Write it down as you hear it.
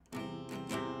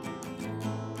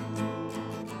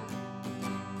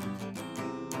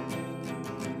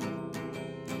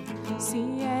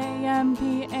CAMPADULTHOOD,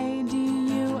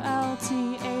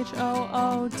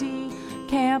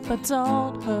 Camp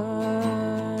Adulthood,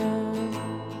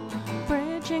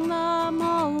 bridging the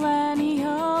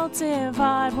millennial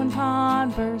divide, one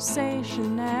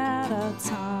conversation at a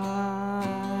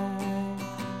time,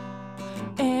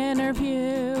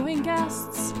 interviewing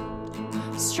guests,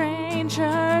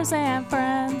 strangers and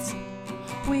friends.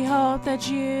 We hope that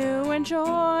you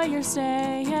enjoy your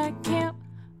stay at Camp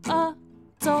Adulthood.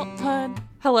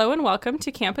 Hello and welcome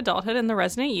to Camp Adulthood and the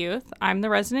Resident Youth. I'm the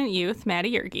Resident Youth,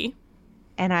 Maddie Yergi.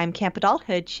 And I'm Camp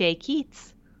Adulthood, Shay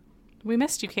Keats. We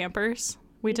missed you, campers.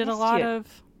 We did a lot of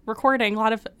recording, a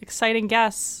lot of exciting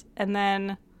guests, and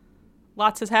then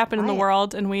lots has happened in the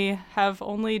world, and we have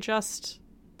only just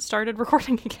started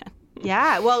recording again.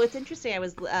 Yeah, well, it's interesting. I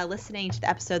was listening to the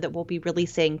episode that we'll be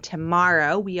releasing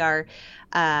tomorrow. We are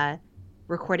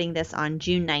recording this on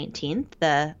June 19th,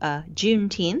 the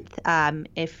Juneteenth,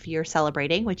 if you're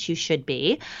celebrating, which you should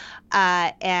be.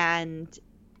 And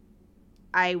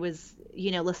I was,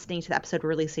 listening to the episode we're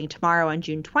releasing tomorrow on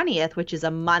June 20th, which is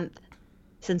a month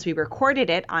since we recorded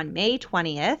it on May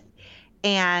 20th.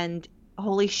 And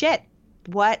holy shit,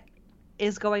 what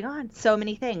is going on? So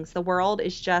many things. The world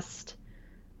is just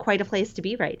quite a place to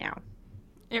be right now.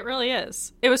 It really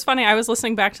is. It was funny. I was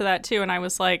listening back to that too, and I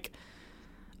was like,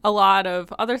 a lot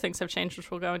of other things have changed, which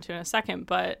we'll go into in a second,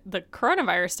 but the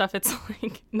coronavirus stuff, it's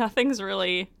like nothing's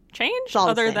really changed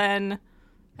other than,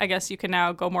 I guess you can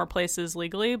now go more places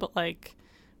legally, but like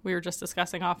we were just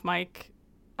discussing off mic,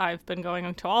 I've been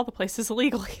going to all the places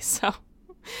illegally, so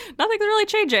nothing's really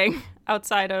changing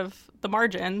outside of the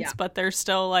margins, but there's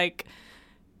still like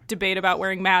debate about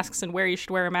wearing masks and where you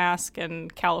should wear a mask,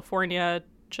 and California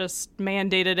just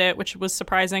mandated it, which was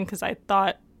surprising because I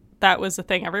thought that was a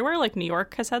thing everywhere. Like New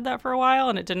York has had that for a while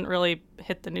and it didn't really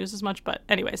hit the news as much. But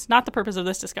anyways, not the purpose of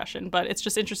this discussion, but it's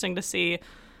just interesting to see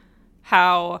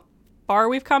how far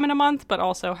we've come in a month, but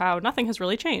also how nothing has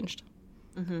really changed.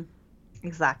 Mm-hmm.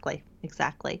 Exactly.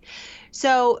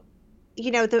 So,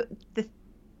 the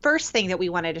first thing that we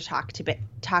wanted to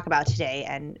talk about today,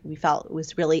 and we felt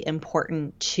was really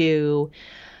important to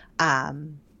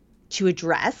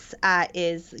address,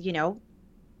 is,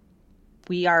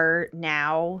 we are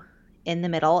now in the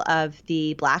middle of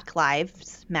the Black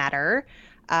Lives Matter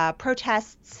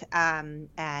protests, and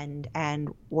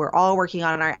we're all working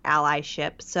on our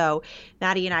allyship. So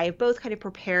Maddie and I have both kind of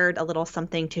prepared a little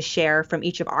something to share from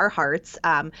each of our hearts.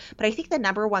 But I think the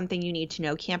number one thing you need to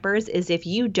know, campers, is if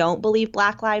you don't believe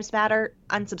Black Lives Matter,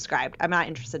 unsubscribe. I'm not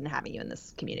interested in having you in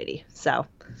this community. So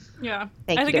yeah,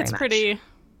 thank you very much.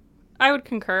 I would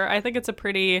concur. I think it's a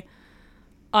pretty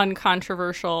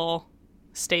uncontroversial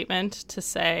statement to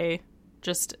say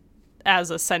just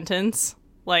as a sentence.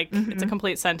 Like, It's a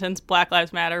complete sentence. Black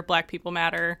Lives Matter. Black people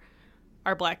matter.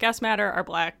 Our Black guests matter. Our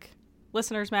Black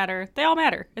listeners matter. They all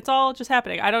matter. It's all just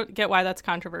happening. I don't get why that's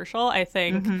controversial. I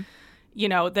think,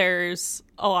 there's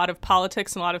a lot of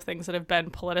politics and a lot of things that have been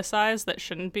politicized that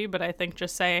shouldn't be. But I think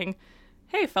just saying,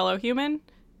 hey, fellow human,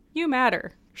 you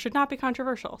matter, should not be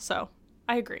controversial. So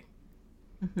I agree.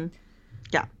 Mm-hmm.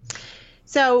 Yeah.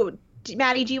 So,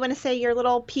 Maddie, do you want to say your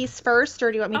little piece first,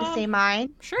 or do you want me to say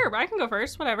mine? Sure, I can go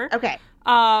first. Whatever. Okay.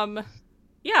 Yeah,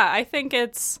 I think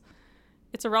it's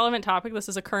a relevant topic. This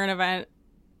is a current event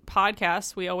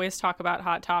podcast. We always talk about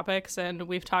hot topics, and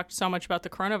we've talked so much about the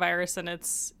coronavirus, and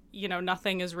it's,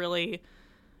 nothing is really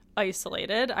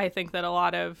isolated. I think that a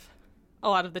lot of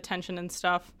the tension and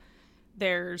stuff,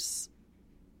 it's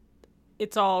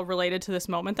all related to this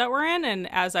moment that we're in. And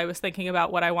as I was thinking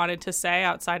about what I wanted to say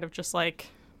outside of just like,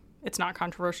 it's not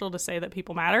controversial to say that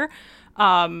people matter,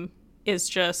 is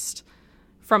just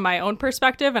from my own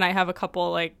perspective. And I have a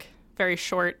couple like very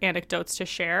short anecdotes to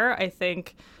share. I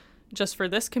think just for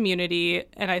this community,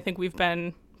 and I think we've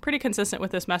been pretty consistent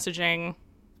with this messaging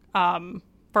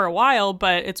for a while,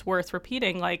 but it's worth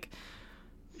repeating. Like,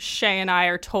 Shay and I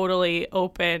are totally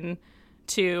open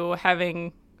to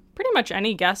having pretty much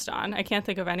any guest on. I can't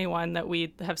think of anyone that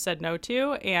we have said no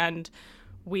to. And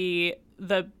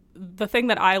the thing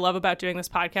that I love about doing this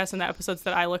podcast and the episodes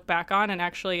that I look back on, and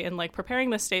actually in like preparing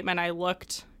this statement, I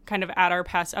looked kind of at our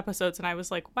past episodes and I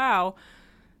was like, wow,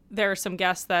 there are some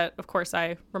guests that, of course,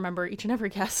 I remember each and every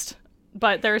guest,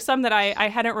 but there are some that I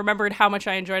hadn't remembered how much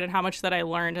I enjoyed and how much that I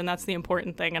learned. And that's the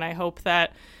important thing. And I hope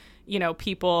that,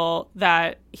 people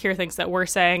that hear things that we're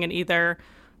saying and either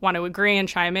want to agree and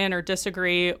chime in or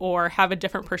disagree or have a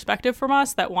different perspective from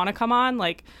us that want to come on,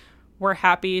 like, we're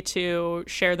happy to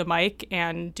share the mic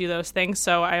and do those things.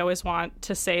 So I always want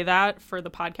to say that for the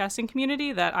podcasting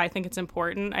community, that I think it's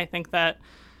important. I think that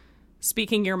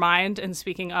speaking your mind and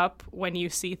speaking up when you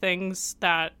see things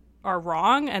that are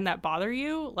wrong and that bother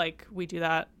you. Like, we do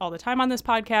that all the time on this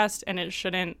podcast, and it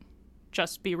shouldn't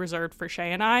just be reserved for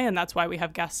Shay and I, and that's why we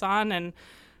have guests on and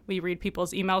we read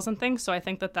people's emails and things. So I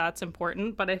think that that's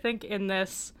important. But I think in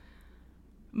this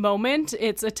moment,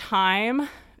 it's a time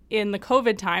in the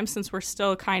COVID time, since we're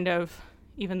still kind of,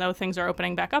 even though things are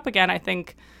opening back up again, I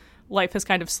think life has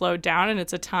kind of slowed down, and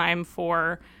it's a time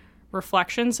for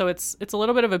reflection. So it's a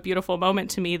little bit of a beautiful moment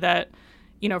to me that,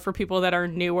 you know, for people that are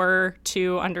newer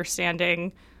to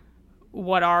understanding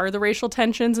what are the racial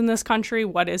tensions in this country,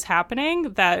 what is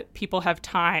happening, that people have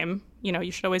time. You know,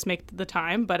 you should always make the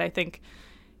time, but I think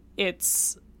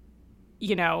it's,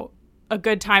 you know, a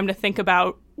good time to think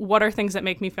about what are things that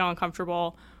make me feel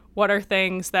uncomfortable, what are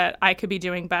things that I could be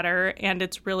doing better, and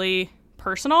it's really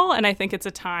personal, and I think it's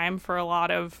a time for a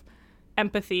lot of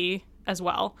empathy as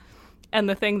well. And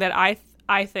the thing that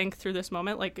I think through this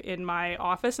moment, like in my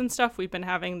office and stuff, we've been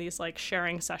having these like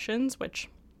sharing sessions, which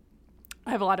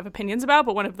I have a lot of opinions about,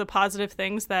 but one of the positive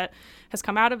things that has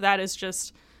come out of that is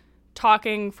just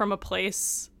talking from a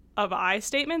place of I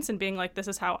statements and being like, this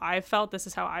is how I've felt, this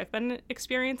is how I've been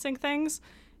experiencing things,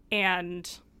 and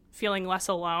feeling less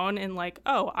alone in like,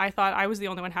 oh, I thought I was the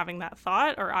only one having that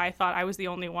thought, or I thought I was the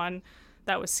only one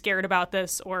that was scared about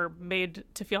this or made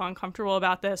to feel uncomfortable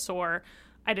about this, or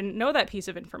I didn't know that piece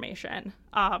of information.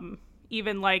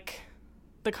 Even like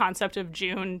the concept of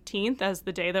Juneteenth as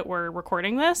the day that we're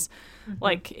recording this,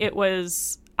 like it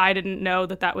was, I didn't know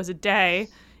that that was a day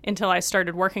until I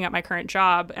started working at my current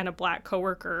job, and a Black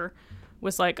coworker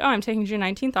was like, oh, I'm taking June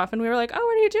 19th off. And we were like, oh,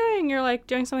 what are you doing? You're like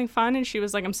doing something fun. And she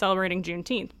was like, I'm celebrating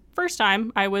Juneteenth. First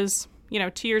time. I was,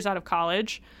 2 years out of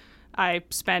college. I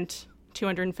spent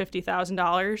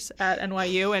 $250,000 at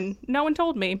NYU, and no one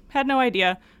told me. Had no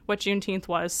idea what Juneteenth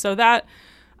was. So that,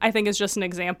 I think, is just an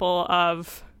example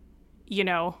of,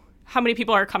 how many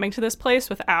people are coming to this place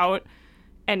without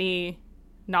any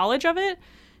knowledge of it,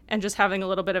 and just having a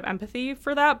little bit of empathy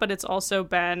for that. But it's also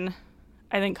been,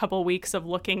 I think, a couple weeks of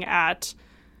looking at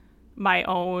my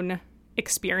own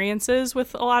experiences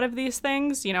with a lot of these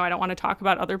things. I don't want to talk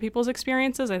about other people's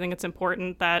experiences. I think it's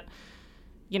important that,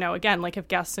 again, like if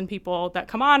guests and people that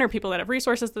come on or people that have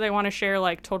resources that they want to share,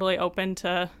 like totally open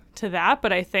to that.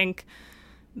 But I think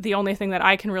the only thing that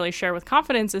I can really share with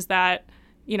confidence is that,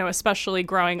 especially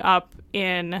growing up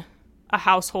in a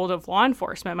household of law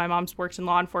enforcement, my mom's worked in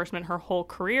law enforcement her whole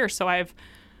career. So I've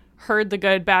heard the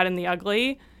good, bad, and the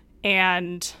ugly.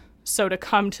 And so to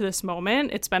come to this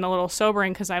moment, it's been a little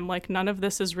sobering because I'm like, none of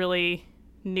this is really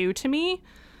new to me.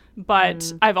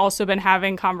 But I've also been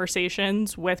having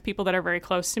conversations with people that are very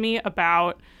close to me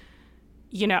about,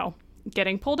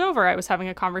 getting pulled over. I was having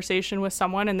a conversation with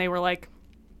someone and they were like,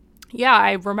 yeah,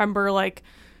 I remember like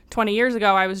 20 years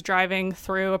ago, I was driving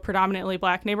through a predominantly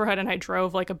Black neighborhood and I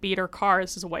drove like a beater car.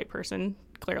 This is a white person,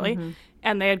 clearly.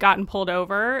 And they had gotten pulled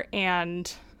over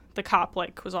and the cop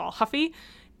like was all huffy.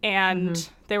 And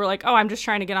they were like, oh, I'm just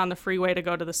trying to get on the freeway to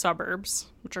go to the suburbs,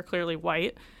 which are clearly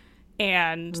white.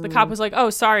 And the cop was like, oh,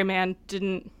 sorry, man,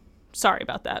 sorry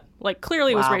about that. Like,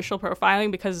 clearly it was racial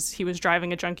profiling because he was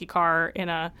driving a junky car in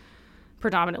a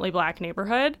predominantly Black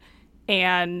neighborhood.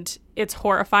 And it's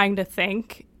horrifying to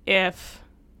think if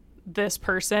this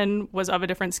person was of a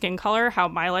different skin color, how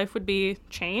my life would be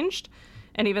changed.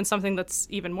 And even something that's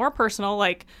even more personal,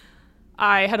 like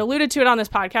I had alluded to it on this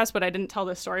podcast, but I didn't tell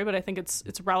this story, but I think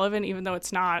it's relevant, even though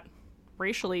it's not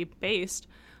racially based,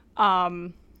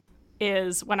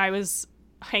 is when I was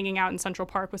hanging out in Central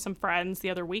Park with some friends the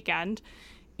other weekend,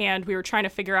 and we were trying to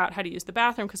figure out how to use the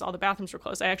bathroom because all the bathrooms were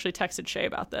closed. I actually texted Shay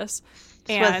about this.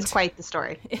 And it's quite the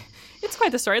story. It's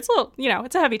quite the story. It's a little,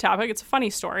 it's a heavy topic. It's a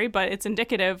funny story, but it's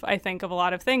indicative, I think, of a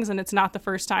lot of things. And it's not the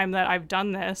first time that I've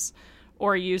done this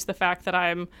or used the fact that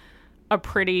I'm a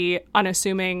pretty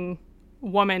unassuming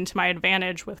woman to my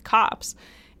advantage with cops.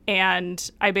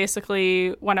 And I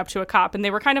basically went up to a cop and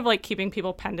they were kind of like keeping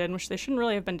people penned in, which they shouldn't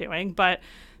really have been doing, but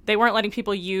they weren't letting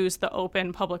people use the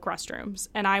open public restrooms.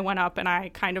 And I went up and I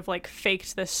kind of like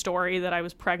faked this story that I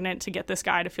was pregnant to get this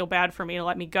guy to feel bad for me to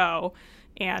let me go.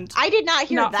 And I did not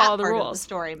hear not that follow the part rules. Of the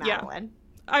story, Madeline.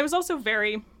 Yeah. I was also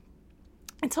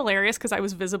it's hilarious because I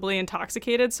was visibly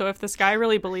intoxicated. So if this guy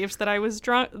really believed that I was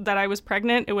drunk, that I was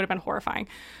pregnant, it would have been horrifying.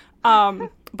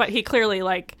 But he clearly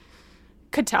like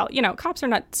could tell, cops are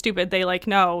not stupid. They like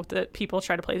know that people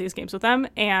try to play these games with them.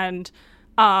 And,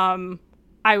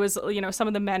 I was, some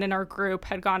of the men in our group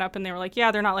had gone up and they were like, yeah,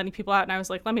 they're not letting people out. And I was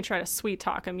like, let me try to sweet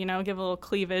talk him, give a little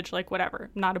cleavage, like whatever,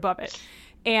 I'm not above it.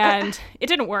 And it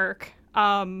didn't work.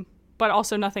 But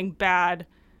also nothing bad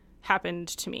happened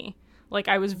to me. Like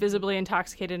I was visibly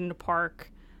intoxicated in a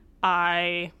park.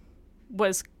 I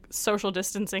was social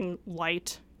distancing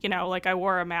light, You know, like I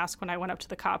wore a mask when I went up to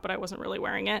the cop, but I wasn't really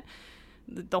wearing it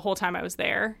the whole time I was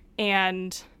there.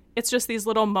 And it's just these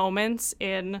little moments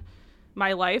in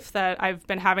my life that I've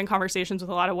been having conversations with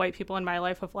a lot of white people in my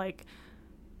life of like,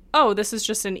 oh, this is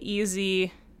just an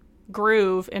easy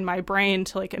groove in my brain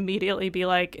to like immediately be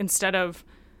like, instead of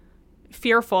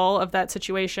fearful of that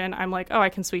situation, I'm like, oh, I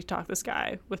can sweet talk this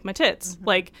guy with my tits.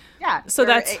 Like, yeah. So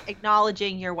that's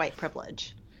acknowledging your white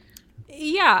privilege.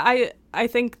 Yeah, I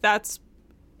think that's,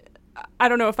 I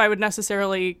don't know if I would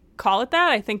necessarily call it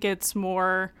that. I think it's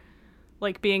more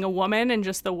like being a woman and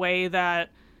just the way that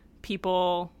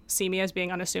people see me as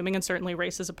being unassuming, and certainly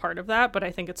race is a part of that. But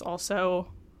I think it's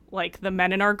also like the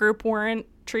men in our group weren't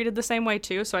treated the same way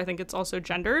too. So I think it's also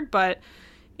gendered, but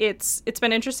it's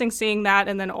been interesting seeing that.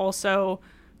 And then also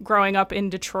growing up in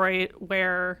Detroit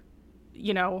where,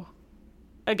 you know,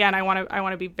 again, I want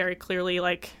to be very clearly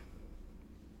like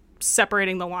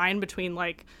separating the line between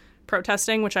like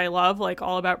protesting, which I love, like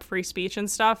all about free speech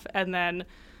and stuff, and then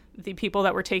the people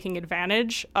that were taking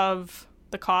advantage of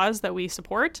the cause that we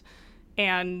support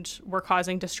and were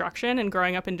causing destruction. And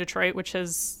growing up in Detroit, which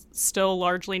has still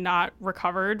largely not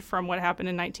recovered from what happened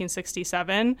in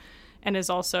 1967 and is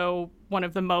also one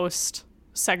of the most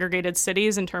segregated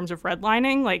cities in terms of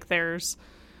redlining. Like there's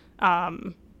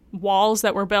walls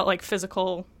that were built, like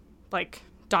physical, like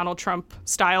Donald Trump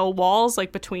style walls,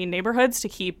 like between neighborhoods to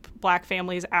keep Black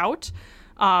families out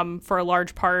for a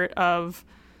large part of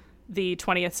the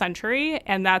 20th century.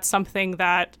 And that's something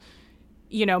that,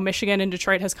 you know, Michigan and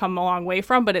Detroit has come a long way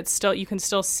from, but it's still, you can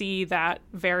still see that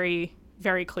very,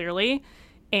 very clearly.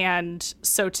 And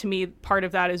so to me, part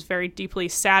of that is very deeply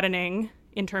saddening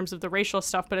in terms of the racial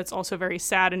stuff, but it's also very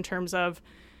sad in terms of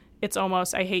it's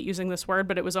almost, I hate using this word,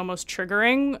 but it was almost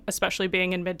triggering, especially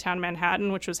being in Midtown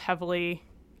Manhattan, which was heavily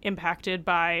impacted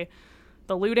by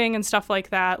the looting and stuff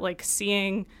like that, like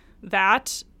seeing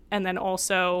that, and then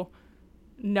also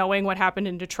knowing what happened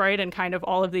in Detroit and kind of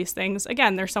all of these things.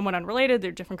 Again, they're somewhat unrelated.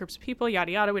 They're different groups of people,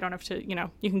 yada, yada. We don't have to, you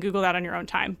know, you can Google that on your own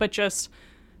time. But just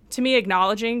to me,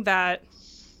 acknowledging that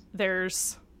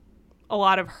there's a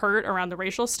lot of hurt around the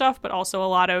racial stuff, but also a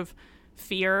lot of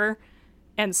fear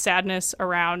and sadness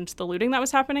around the looting that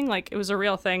was happening. Like it was a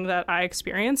real thing that I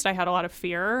experienced. I had a lot of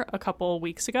fear a couple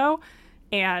weeks ago.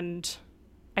 And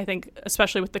I think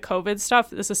especially with the COVID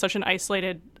stuff, this is such an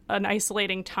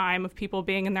isolating time of people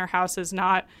being in their houses,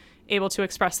 not able to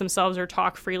express themselves or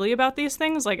talk freely about these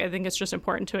things. Like, I think it's just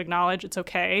important to acknowledge it's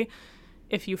okay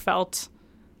if you felt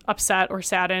upset or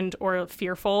saddened or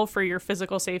fearful for your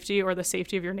physical safety or the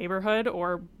safety of your neighborhood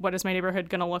or what is my neighborhood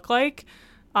going to look like.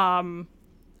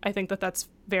 I think that that's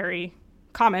very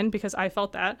common because I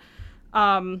felt that.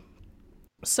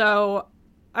 So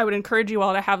I would encourage you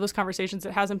all to have those conversations.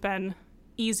 It hasn't been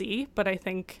easy, but I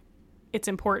think it's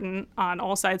important on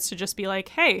all sides to just be like,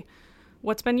 hey,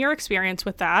 what's been your experience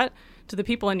with that to the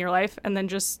people in your life? And then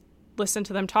just listen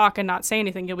to them talk and not say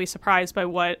anything. You'll be surprised by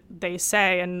what they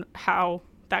say and how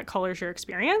that colors your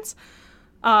experience.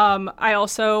 I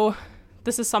also,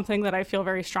 this is something that I feel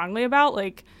very strongly about,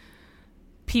 like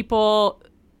people,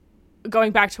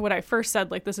 going back to what I first said,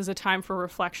 like this is a time for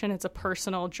reflection. It's a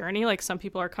personal journey. Like some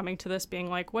people are coming to this being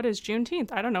like, what is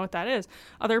Juneteenth? I don't know what that is.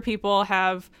 Other people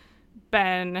have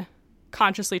been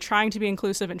consciously trying to be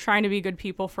inclusive and trying to be good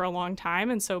people for a long time.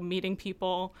 And so meeting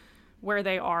people where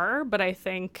they are. But I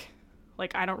think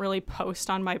like I don't really post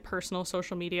on my personal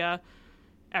social media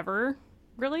ever,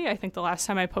 really. I think the last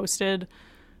time I posted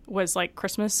was like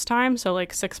Christmas time, so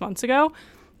like 6 months ago.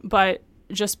 But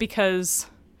just because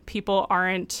people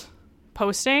aren't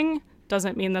posting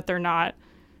doesn't mean that they're not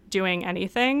doing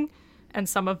anything. And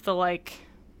some of the like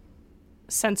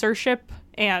censorship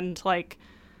and like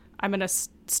I'm going to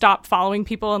stop following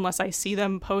people unless I see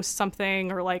them post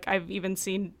something, or like I've even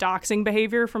seen doxing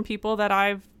behavior from people that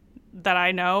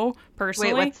I know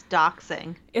personally. Wait, what's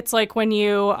doxing? It's like when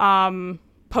you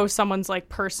post someone's like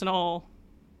personal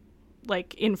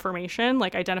like information,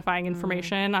 like identifying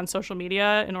information on social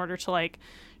media in order to like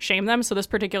shame them. So this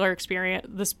particular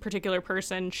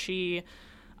person, she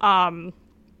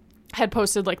had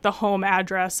posted like the home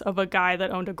address of a guy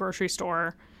that owned a grocery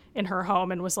store in her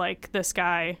home and was like, this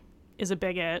guy is a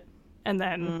bigot. And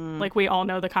then like we all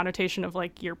know the connotation of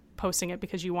like you're posting it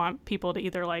because you want people to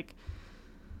either like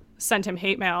send him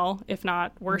hate mail, if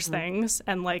not worse things.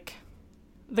 And like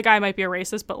the guy might be a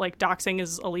racist, but like doxing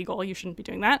is illegal. You shouldn't be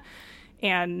doing that.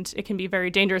 And it can be very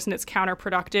dangerous and it's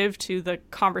counterproductive to the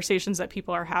conversations that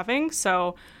people are having.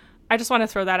 So I just want to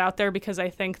throw that out there because I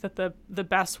think that the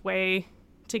best way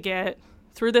to get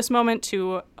through this moment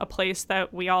to a place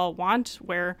that we all want,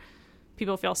 where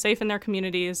people feel safe in their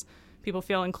communities, people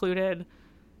feel included,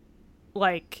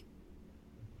 like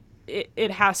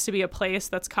it has to be a place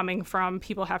that's coming from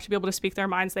people have to be able to speak their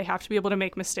minds. They have to be able to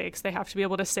make mistakes. They have to be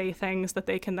able to say things that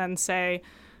they can then say,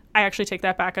 I actually take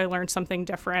that back. I learned something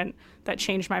different that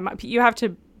changed my mind. You have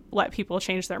to let people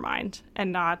change their mind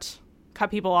and not cut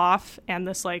people off and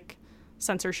this like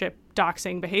censorship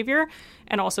doxing behavior.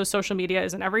 And also social media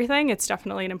isn't everything. It's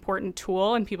definitely an important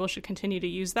tool and people should continue to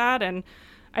use that. And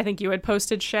I think you had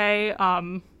posted, Shay,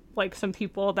 like some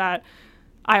people that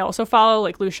I also follow,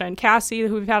 like Lucia and Cassie,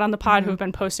 who we've had on the pod, who have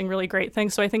been posting really great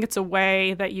things. So I think it's a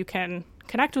way that you can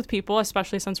connect with people,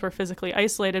 especially since we're physically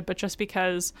isolated. But just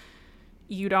because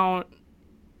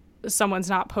someone's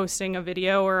not posting a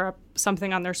video or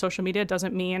something on their social media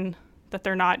doesn't mean that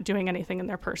they're not doing anything in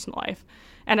their personal life.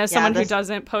 And as someone who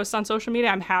doesn't post on social media,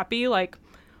 I'm happy. Like,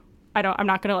 I'm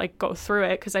not going to like go through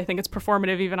it because I think it's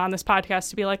performative even on this podcast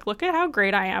to be like, look at how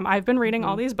great I am. I've been reading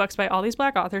all these books by all these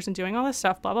Black authors and doing all this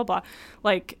stuff, blah, blah, blah.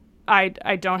 Like, I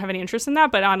don't have any interest in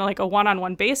that. But on like a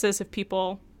one-on-one basis, if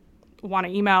people want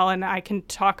to email and I can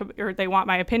talk, or they want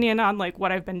my opinion on like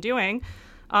what I've been doing,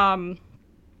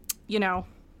 you know,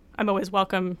 I'm always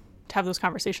welcome to have those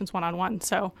conversations one-on-one.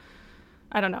 So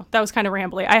I don't know. That was kind of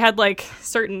rambly. I had like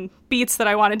certain beats that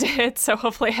I wanted to hit, so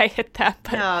hopefully I hit that.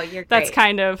 But no, you're great. That's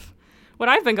kind of what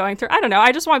I've been going through. I don't know.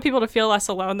 I just want people to feel less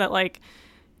alone, that like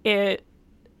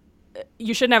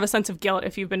you shouldn't have a sense of guilt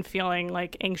if you've been feeling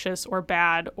like anxious or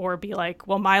bad, or be like,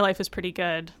 well, my life is pretty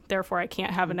good, therefore I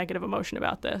can't have a negative emotion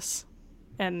about this.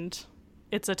 And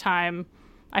it's a time,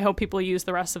 I hope people use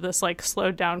the rest of this like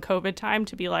slowed down COVID time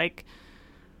to be like,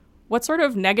 what sort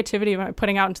of negativity am I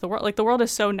putting out into the world? Like, the world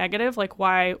is so negative. Like,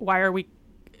 why are we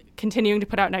continuing to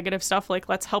put out negative stuff? Like,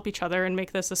 let's help each other and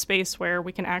make this a space where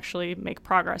we can actually make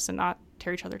progress and not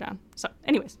tear each other down. So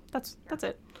anyways, that's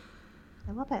it.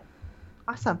 I love it.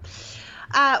 Awesome.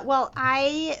 Well,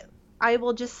 I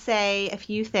will just say a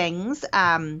few things.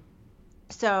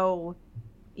 So,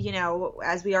 you know,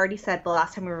 as we already said, the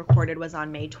last time we recorded was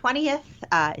on May 20th.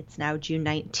 It's now June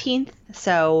 19th.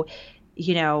 So,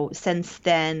 you know, since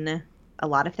then, a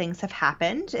lot of things have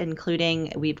happened,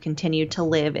 including we've continued to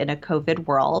live in a COVID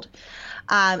world.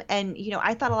 And, you know,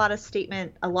 I thought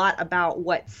a lot about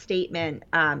what statement,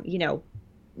 you know,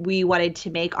 we wanted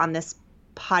to make on this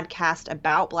podcast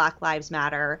about Black Lives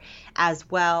Matter, as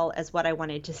well as what I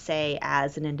wanted to say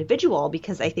as an individual,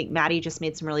 because I think Maddie just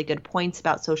made some really good points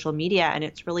about social media, and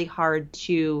it's really hard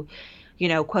to, you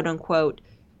know, quote unquote,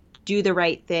 do the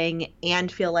right thing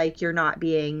and feel like you're not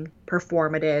being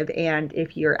performative. And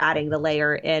if you're adding the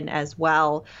layer in as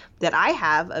well that I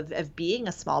have of being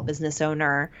a small business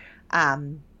owner,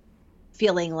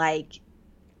 feeling like,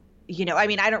 you know, I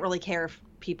mean, I don't really care if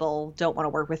people don't want to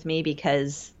work with me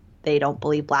because they don't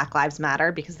believe Black Lives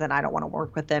Matter, because then I don't want to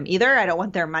work with them either. I don't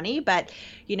want their money, but,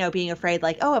 you know, being afraid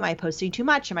like, oh, am I posting too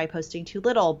much? Am I posting too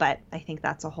little? But I think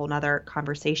that's a whole nother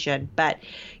conversation. But,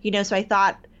 you know, so I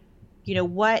thought, you know,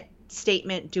 what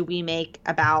statement do we make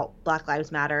about Black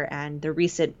Lives Matter and the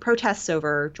recent protests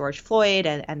over George Floyd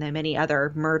and the many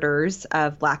other murders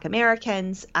of Black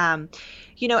Americans?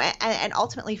 You know, and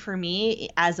ultimately for me,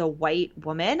 as a white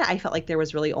woman, I felt like there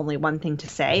was really only one thing to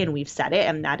say, and we've said it,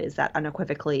 and that is that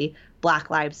unequivocally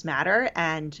Black Lives Matter.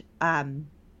 And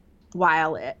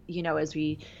while, you know, as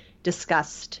we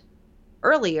discussed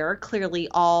earlier, clearly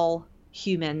all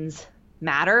humans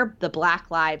matter, the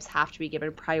Black lives have to be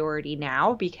given priority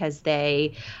now, because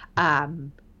they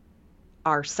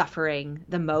are suffering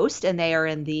the most and they are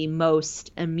in the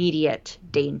most immediate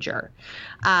danger.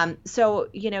 So,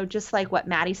 you know, just like what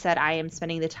Maddie said, I am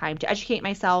spending the time to educate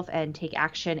myself and take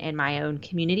action in my own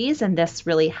communities. And this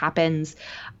really happens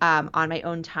on my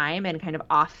own time and kind of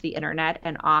off the internet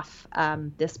and off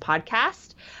this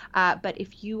podcast. But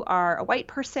if you are a white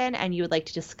person and you would like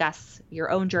to discuss your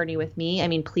own journey with me, I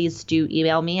mean, please do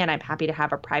email me and I'm happy to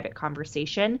have a private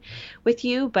conversation with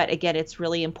you. But again, it's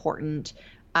really important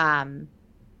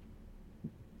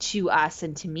to us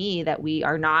and to me that we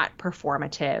are not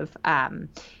performative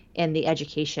in the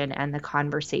education and the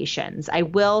conversations. I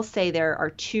will say there are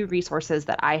two resources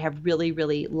that I have really,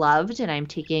 really loved, and I'm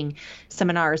taking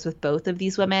seminars with both of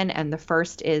these women. And the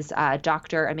first is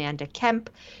Dr. Amanda Kemp,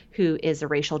 who is a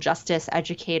racial justice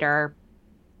educator.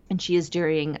 And she is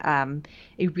doing a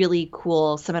really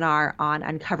cool seminar on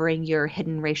uncovering your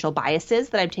hidden racial biases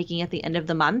that I'm taking at the end of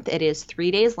the month. It is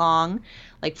 3 days long,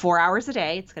 like 4 hours a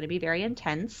day. It's going to be very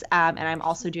intense. And I'm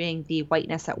also doing the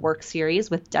Whiteness at Work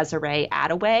series with Desiree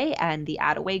Attaway and the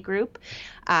Attaway Group,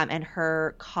 and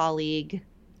her colleague,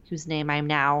 whose name I'm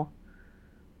now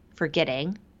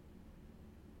forgetting,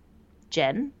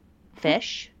 Jen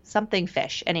Fish. something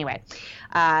fish. Anyway,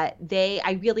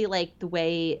 I really like the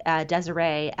way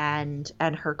Desiree and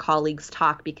her colleagues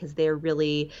talk, because they're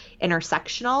really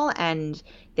intersectional, and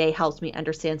they helped me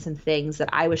understand some things that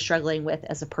I was struggling with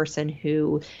as a person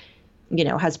who, you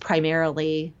know, has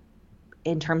primarily,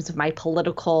 in terms of my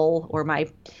political or my,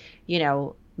 you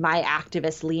know, my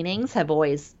activist leanings, have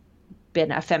always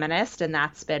been a feminist, and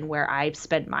that's been where I've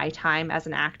spent my time as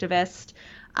an activist.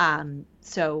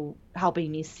 So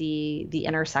helping me see the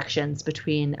intersections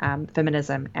between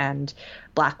feminism and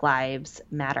Black Lives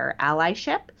Matter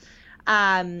allyship.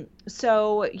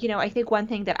 So, you know, I think one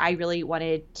thing that I really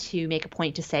wanted to make a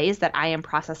point to say is that I am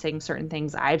processing certain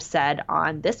things I've said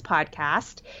on this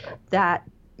podcast that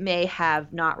may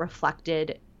have not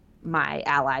reflected my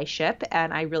allyship,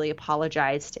 and I really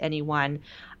apologize to anyone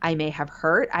I may have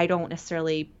hurt. I don't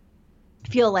necessarily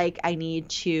feel like I need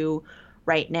to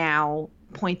right now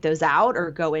point those out or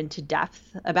go into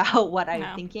depth about what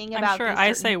I'm thinking about. I'm sure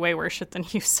I say way worse shit than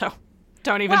you, so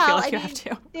don't even feel like you have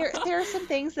to. There are some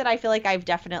things that I feel like I've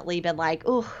definitely been like,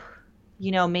 oh,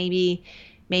 you know, maybe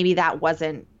that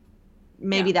wasn't I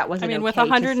mean, with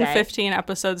 115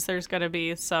 episodes, there's going to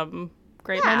be some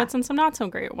great moments and some not so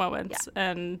great moments,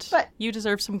 and but you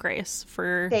deserve some grace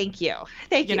for. Thank you.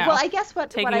 Well, I guess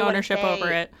taking ownership over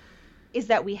it is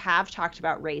that we have talked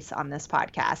about race on this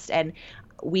podcast, and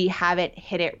we haven't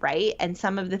hit it right. And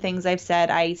some of the things I've said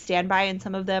I stand by, and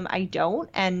some of them I don't.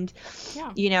 And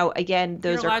you know, again,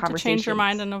 those You're are allowed conversations. to change your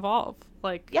mind and evolve.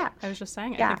 Like I was just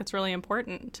saying, I Yeah. think it's really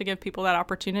important to give people that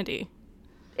opportunity.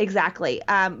 Exactly.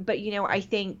 But you know, I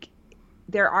think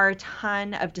there are a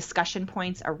ton of discussion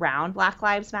points around Black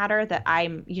Lives Matter that I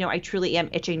truly am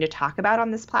itching to talk about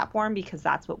on this platform, because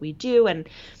that's what we do. And,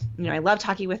 you know, I love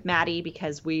talking with Maddie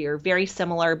because we are very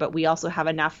similar, but we also have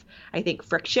enough, I think,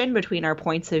 friction between our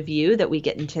points of view that we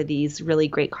get into these really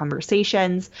great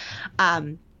conversations.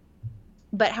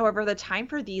 But however, the time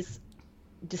for these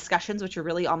discussions, which are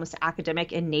really almost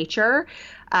academic in nature,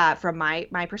 from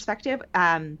my perspective,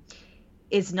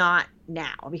 is not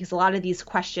now, because a lot of these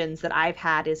questions that I've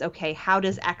had is, okay, how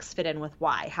does X fit in with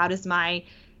Y? How does my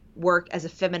work as a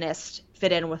feminist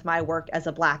fit in with my work as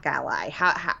a Black ally?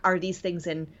 How are these things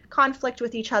in conflict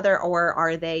with each other, or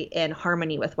are they in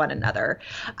harmony with one another?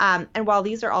 And while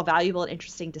these are all valuable and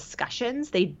interesting discussions,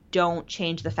 they don't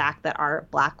change the fact that our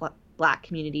Black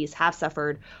communities have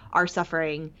suffered, are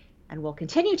suffering, and will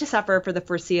continue to suffer for the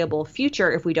foreseeable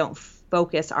future if we don't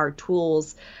focus our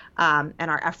tools and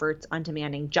our efforts on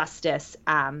demanding justice,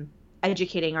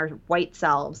 educating our white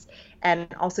selves,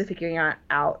 and also figuring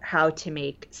out how to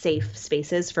make safe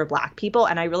spaces for Black people.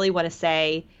 And I really want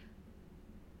to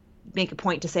make a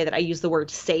point to say that I use the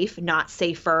word safe, not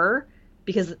safer,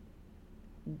 because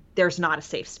there's not a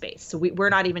safe space. So we're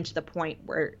not even to the point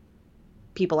where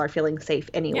people are feeling safe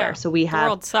anywhere. Yeah, so we have the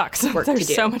world sucks. Work There's to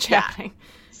do. so much happening.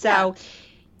 So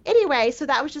anyway, so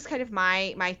that was just kind of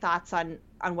my thoughts on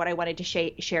what I wanted to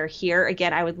share here.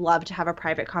 Again, I would love to have a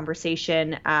private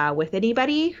conversation with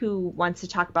anybody who wants to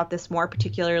talk about this more,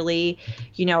 particularly,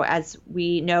 you know, as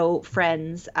we know,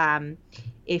 friends,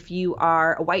 if you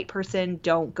are a white person,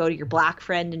 don't go to your Black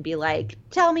friend and be like,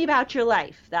 tell me about your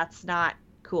life. That's not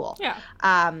cool. Yeah.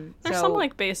 There's some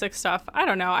like basic stuff. I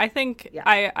don't know. I think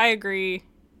I agree.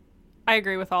 I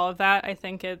agree with all of that. I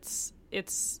think it's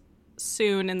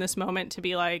soon in this moment to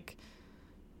be like,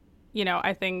 you know,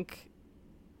 I think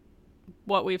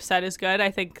what we've said is good.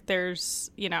 I think there's,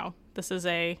 you know, this is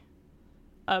a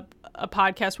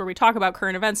podcast where we talk about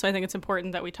current events, so I think it's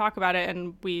important that we talk about it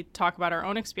and we talk about our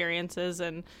own experiences.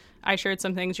 And I shared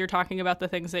some things, you're talking about the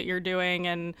things that you're doing,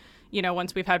 and, you know,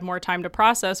 once we've had more time to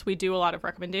process, we do a lot of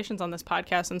recommendations on this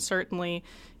podcast, and certainly,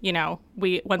 you know,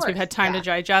 once we've had time to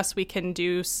digest, we can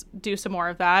do some more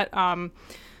of that.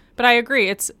 But I agree,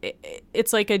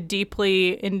 it's like a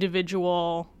deeply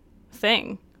individual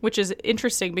thing, which is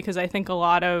interesting because I think a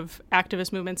lot of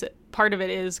activist movements, part of it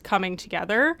is coming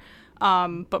together,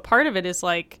 but part of it is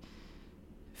like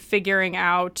figuring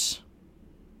out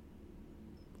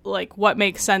like what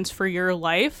makes sense for your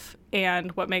life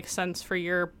and what makes sense for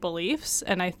your beliefs.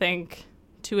 And I think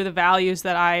two of the values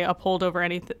that I uphold over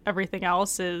everything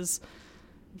else is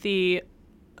the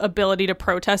ability to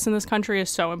protest in this country is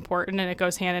so important, and it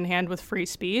goes hand in hand with free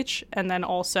speech, and then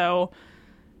also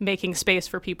making space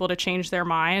for people to change their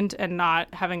mind and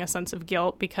not having a sense of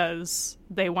guilt because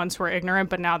they once were ignorant,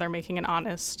 but now they're making an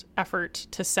honest effort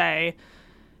to say,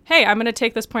 hey, I'm going to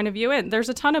take this point of view in. There's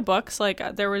a ton of books. Like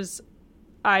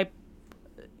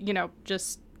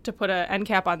just to put an end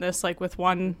cap on this, like with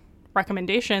one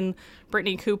recommendation,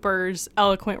 Brittany Cooper's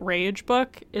Eloquent Rage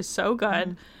book is so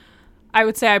good. I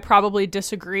would say I probably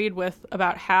disagreed with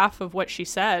about half of what she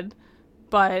said,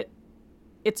 but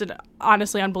it's an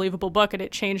honestly unbelievable book, and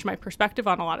it changed my perspective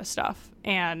on a lot of stuff.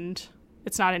 And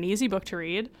it's not an easy book to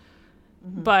read,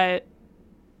 but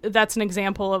that's an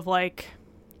example of like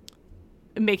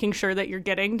making sure that you're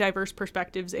getting diverse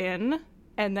perspectives in,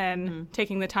 and then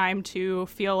taking the time to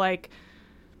feel like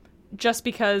just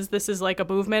because this is like a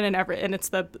movement and it's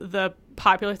the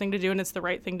popular thing to do and it's the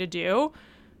right thing to do,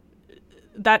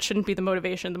 that shouldn't be the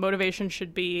motivation. The motivation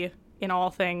should be in all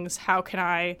things, how can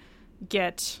I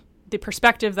get the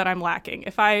perspective that I'm lacking?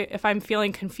 If I'm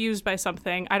feeling confused by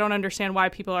something, I don't understand why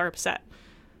people are upset.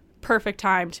 Perfect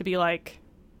time to be like,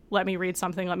 let me read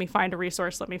something, let me find a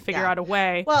resource, let me figure out a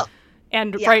way. Well,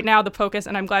 and right now the focus,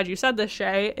 and I'm glad you said this,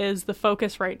 Shay, is the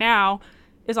focus right now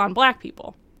is on Black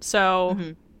people. So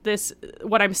this,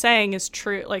 what I'm saying is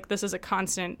true. Like, this is a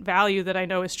constant value that I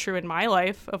know is true in my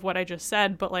life of what I just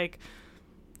said, but like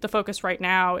the focus right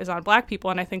now is on Black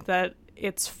people. And I think that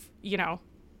it's, you know,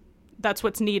 that's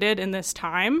what's needed in this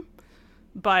time.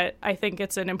 But I think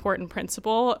it's an important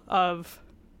principle of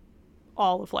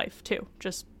all of life too,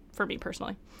 just for me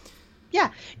personally.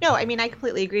 Yeah, no, I mean, I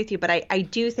completely agree with you, but I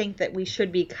do think that we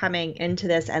should be coming into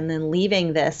this and then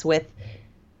leaving this with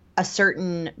a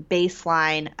certain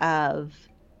baseline of,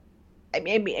 I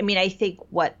mean, I think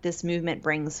what this movement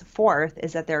brings forth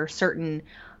is that there's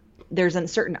a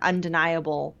certain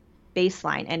undeniable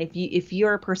baseline. And if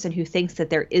you're a person who thinks that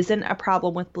there isn't a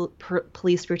problem with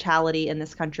police brutality in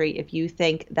this country, if you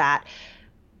think that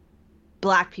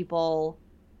Black people,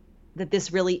 that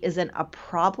this really isn't a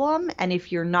problem, and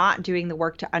if you're not doing the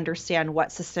work to understand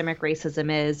what systemic racism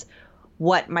is,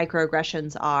 what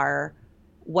microaggressions are,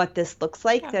 what this looks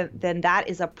like, then that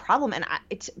is a problem. And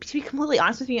to be completely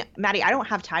honest with you, Maddie, I don't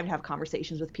have time to have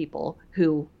conversations with people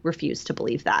who refuse to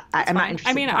believe that. I'm not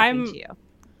interested in talking to you.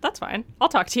 That's fine. I'll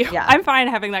talk to you. Yeah. I'm fine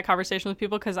having that conversation with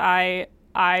people because I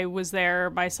was there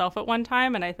myself at one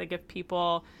time, and I think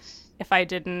if I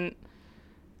didn't,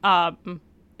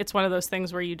 it's one of those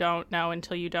things where you don't know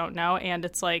until you don't know. And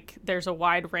it's like there's a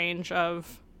wide range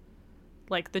of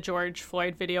like the George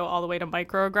Floyd video all the way to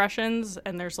microaggressions,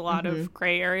 and there's a lot of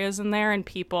gray areas in there, and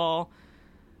people,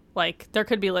 like, there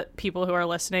could be people who are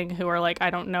listening who are like, I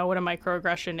don't know what a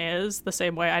microaggression is, the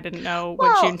same way I didn't know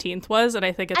what Juneteenth was, and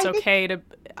I think it's okay to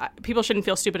people shouldn't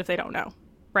feel stupid if they don't know,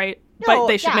 right? No, but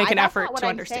they should make an effort to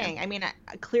understand. Saying. I mean,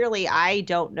 clearly I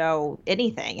don't know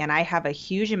anything, and I have a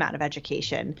huge amount of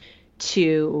education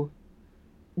to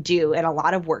do and a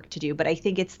lot of work to do, but I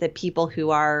think it's the people who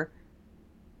are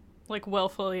like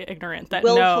willfully ignorant that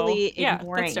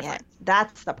ignoring it.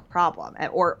 That's the problem.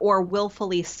 Or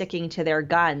willfully sticking to their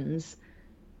guns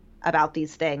about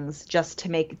these things just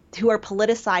to who are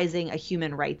politicizing a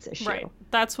human rights issue. Right.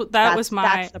 That was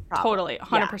my totally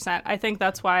 100%. Yeah. I think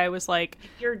that's why I was like,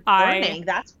 if you're learning,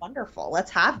 that's wonderful.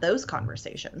 Let's have those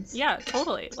conversations. Yeah,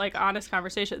 totally. Like honest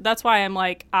conversation. That's why I'm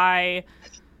like, I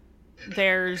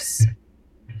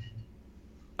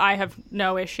have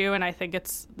no issue, and I think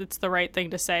it's the right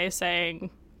thing to say, saying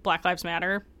Black Lives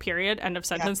Matter, period, end of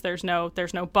sentence. Yeah.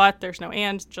 There's no but, there's no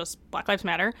and, just Black Lives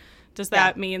Matter. Does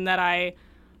that mean that I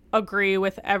agree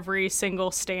with every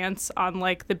single stance on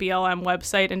like the BLM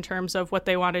website in terms of what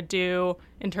they want to do,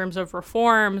 in terms of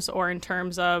reforms, or in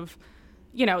terms of,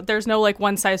 you know, there's no like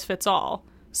one size fits all.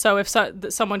 So if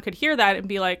someone could hear that and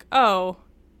be like, oh,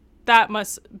 that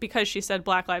must, because she said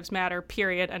Black Lives Matter,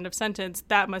 period, end of sentence,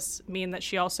 that must mean that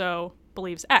she also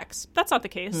believes X. That's not the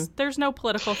case. There's no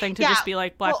political thing to just be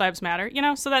like Black Lives Matter, you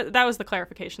know? So that was the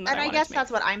clarification that I wanted to make. And I guess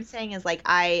that's what I'm saying is like,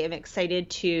 I am excited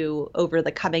to, over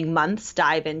the coming months,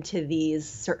 dive into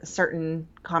these certain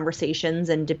conversations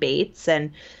and debates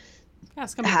and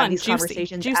it's gonna be have fun. These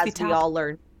conversations as we all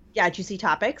learn. Yeah, juicy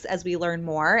topics as we learn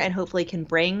more, and hopefully can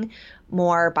bring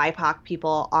more BIPOC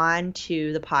people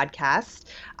onto the podcast.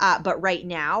 But right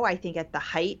now, I think at the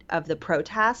height of the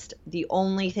protest, the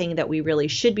only thing that we really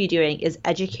should be doing is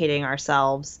educating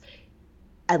ourselves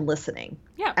and listening.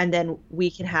 Yeah. And then we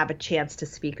can have a chance to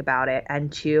speak about it and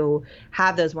to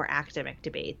have those more academic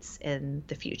debates in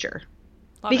the future.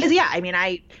 Because, I mean,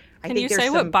 I can think you say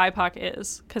what BIPOC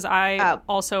is? Because I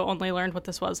also only learned what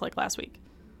this was like last week.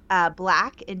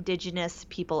 Black, Indigenous,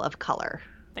 people of color.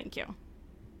 Thank you.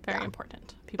 Very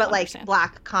important. People but understand.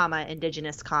 Like Black, comma,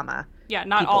 Indigenous, comma. Yeah,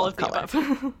 not all of the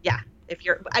above. Yeah,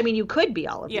 you could be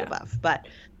all of the above, but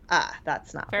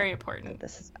that's not very important.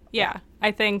 This is about. Yeah,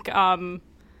 I think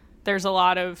there's a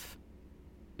lot of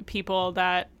people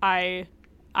that I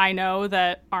know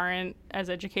that aren't as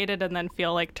educated and then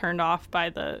feel like turned off by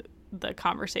the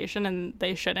conversation, and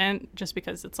they shouldn't, just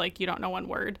because it's like you don't know one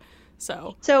word.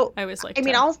 So I always like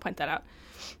to point that out.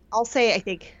 I'll say, I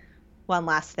think one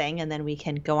last thing, and then we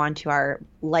can go on to our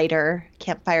lighter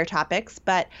campfire topics.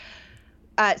 But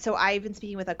so I've been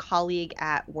speaking with a colleague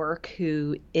at work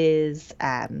who is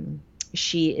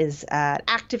she is an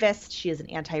activist. She is an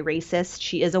anti-racist.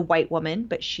 She is a white woman,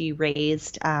 but she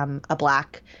raised a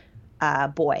Black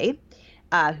boy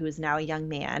who is now a young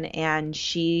man. And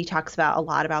she talks about a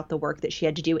lot about the work that she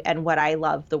had to do. And what I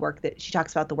love, the work that she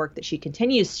talks about, the work that she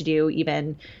continues to do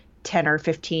even 10 or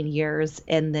 15 years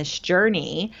in this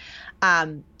journey.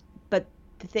 But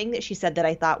the thing that she said that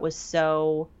I thought was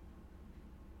so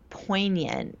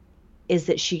poignant is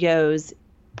that she goes,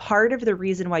 part of the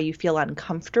reason why you feel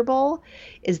uncomfortable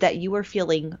is that you are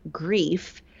feeling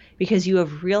grief because you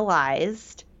have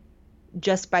realized,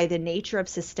 just by the nature of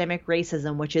systemic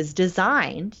racism, which is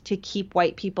designed to keep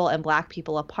white people and Black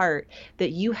people apart,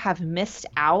 that you have missed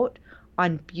out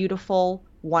on beautiful,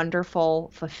 wonderful,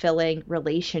 fulfilling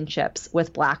relationships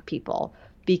with Black people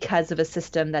because of a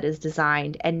system that is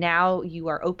designed. And now you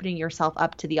are opening yourself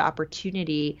up to the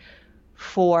opportunity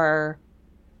for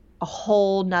a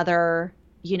whole nother,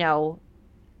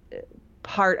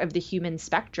 part of the human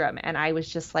spectrum. And I was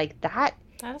just like, that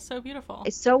is so beautiful.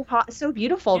 It's so hot, so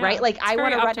beautiful, yeah, right? Like, I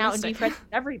want to run out and be optimistic. friends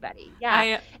with everybody.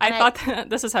 Yeah. I thought that,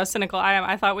 this is how cynical I am.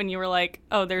 I thought when you were like,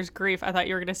 oh, there's grief, I thought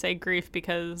you were going to say grief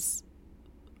because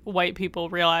white people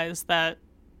realize that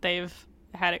they've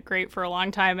had it great for a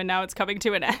long time and now it's coming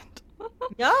to an end.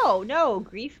 No,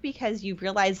 grief because you've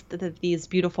realized these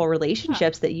beautiful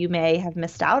relationships that you may have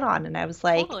missed out on. And I was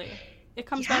like, totally. It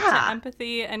comes back to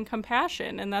empathy and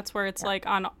compassion, and that's where it's like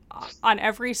on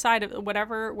every side of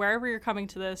wherever you're coming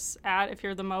to this at, if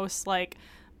you're the most like,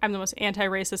 I'm the most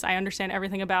anti-racist, I understand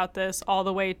everything about this, all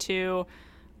the way to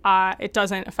it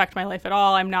doesn't affect my life at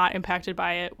all, I'm not impacted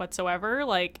by it whatsoever,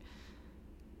 like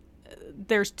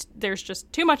there's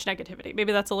just too much negativity.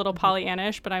 Maybe that's a little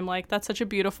Pollyannish, but I'm like, that's such a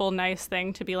beautiful, nice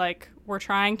thing to be like, we're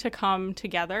trying to come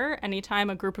together. Anytime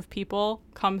a group of people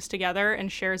comes together and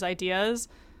shares ideas,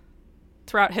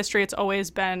 throughout history, it's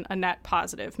always been a net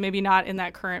positive. Maybe not in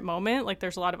that current moment, like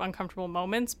there's a lot of uncomfortable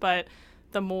moments, but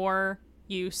the more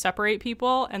you separate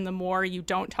people and the more you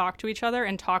don't talk to each other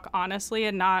and talk honestly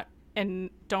and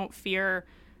don't fear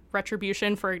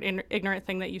retribution for an ignorant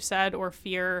thing that you said or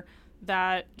fear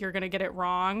that you're going to get it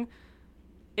wrong,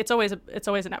 it's always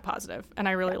a net positive, and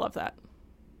I really love that.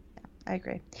 I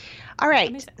agree. All right.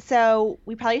 Amazing. So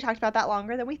we probably talked about that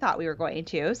longer than we thought we were going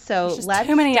to. So let's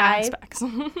too many aspects.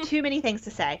 Too many things to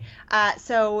say.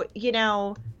 So,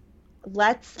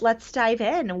 let's dive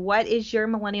in. What is your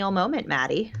millennial moment,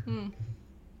 Maddie?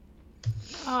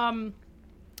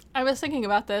 I was thinking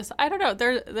about this. I don't know.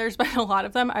 There's been a lot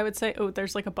of them. I would say, oh,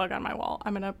 there's like a bug on my wall.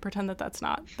 I'm going to pretend that that's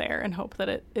not there and hope that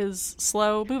it is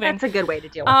slow moving. That's a good way to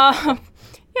deal with it.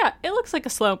 Yeah, it looks like a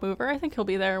slow mover. I think he'll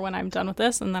be there when I'm done with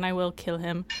this, and then I will kill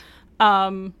him.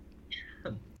 But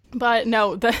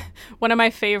no, one of my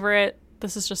favorite,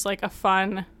 this is just like a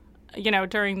fun,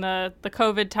 during the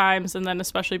COVID times, and then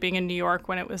especially being in New York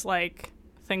when it was like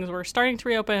things were starting to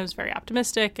reopen, it was very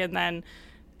optimistic, and then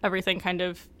everything kind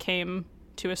of came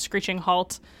to a screeching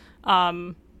halt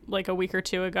like a week or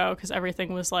two ago because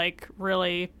everything was like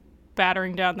really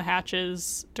battering down the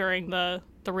hatches during the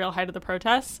real height of the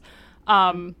protests.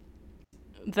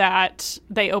 That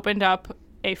they opened up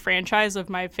a franchise of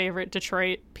my favorite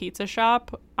Detroit pizza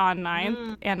shop on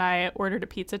 9th, and I ordered a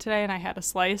pizza today and I had a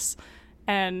slice,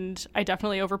 and I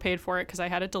definitely overpaid for it because I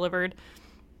had it delivered.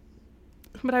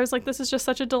 But I was like, this is just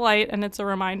such a delight, and it's a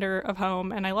reminder of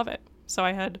home, and I love it. So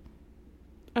I had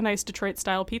a nice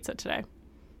Detroit-style pizza today.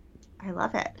 I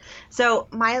love it. So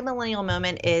my millennial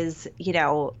moment is,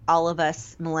 all of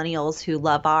us millennials who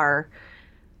love our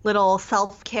little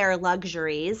self-care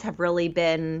luxuries have really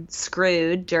been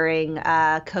screwed during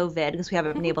COVID because we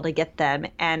haven't been able to get them.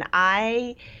 And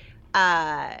I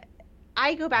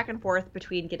go back and forth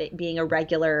between being a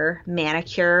regular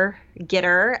manicure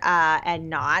getter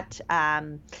and not.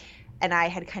 And I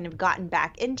had kind of gotten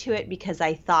back into it because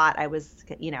I thought I was,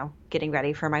 getting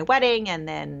ready for my wedding, and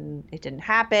then it didn't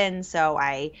happen. So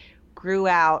I grew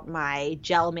out my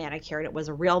gel manicure, and it was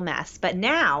a real mess. But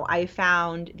now I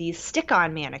found these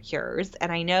stick-on manicures,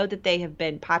 and I know that they have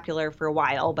been popular for a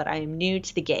while, but I'm new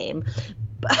to the game.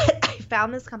 But I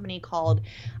found this company called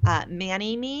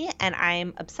Mani Me, and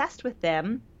I'm obsessed with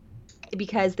them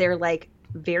because they're like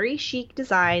very chic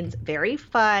designs, very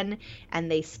fun, and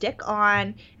they stick on,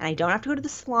 and I don't have to go to the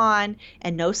salon,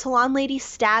 and no salon lady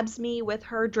stabs me with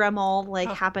her Dremel like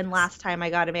happened last time I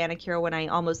got a manicure when I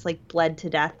almost like bled to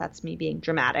death. That's me being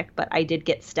dramatic, but I did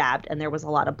get stabbed and there was a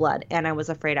lot of blood, and I was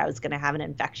afraid I was going to have an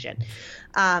infection.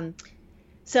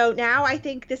 So now I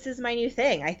think this is my new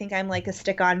thing. I think I'm like a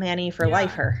stick-on Manny for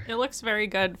life her. It looks very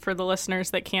good for the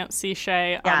listeners that can't see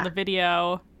Shay on the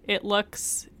video. It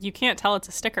looks, you can't tell it's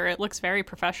a sticker. It looks very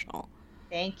professional.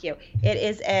 Thank you. It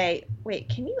is a, wait,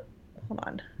 can you, hold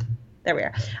on. There we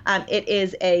are. It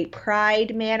is a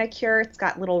Pride manicure. It's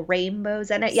got little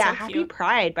rainbows in it. Yeah, happy cute.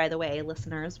 Pride, by the way,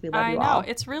 listeners. We love you all. I know.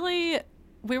 It's really,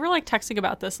 we were like texting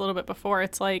about this a little bit before.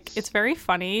 It's like, it's very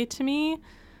funny to me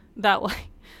that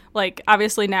like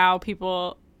obviously now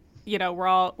people, you know, we're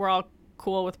all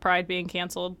cool with Pride being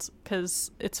canceled because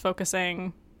it's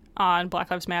focusing on Black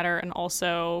Lives Matter and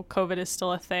also COVID is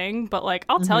still a thing. But like,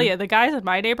 I'll tell you, the guys in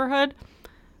my neighborhood,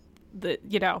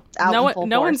 no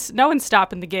one's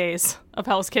stopping the gays of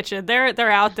Hell's Kitchen.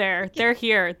 They're out there. They're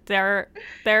here. They're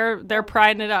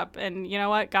priding it up. And you know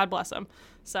what? God bless them.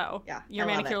 So your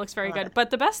manicure looks very good. But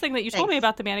the best thing that you told me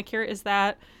about the manicure is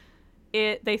that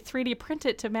they 3D print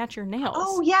it to match your nails.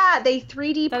 Oh yeah, they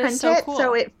 3D print it cool.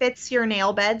 so it fits your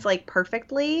nail beds like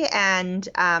perfectly, and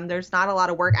there's not a lot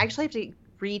of work. I actually have to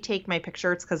retake my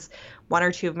pictures because one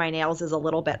or two of my nails is a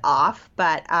little bit off,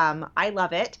 but I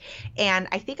love it, and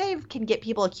I think I can get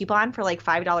people a coupon for like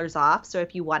 $5 off. So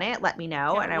if you want it, let me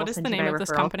know, and I will send you my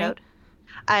referral code.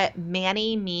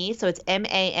 Manny Me, so it's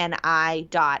MANI.ME.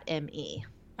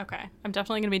 Okay, I'm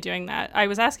definitely going to be doing that. I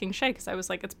was asking Shay because I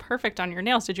was like, it's perfect on your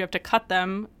nails. Did you have to cut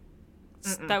them?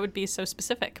 That would be so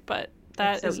specific, but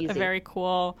that is a very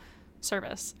cool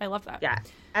service. I love that. Yeah,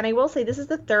 and I will say this is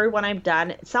the third one I've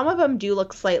done. Some of them do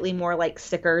look slightly more like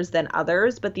stickers than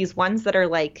others, but these ones that are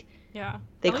like,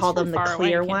 they call them the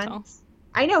clear ones.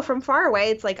 I know, from far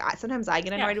away, it's like sometimes I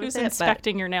get annoyed with it. Who's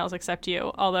inspecting your nails except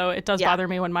you? Although it does bother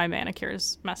me when my manicure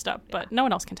is messed up, but no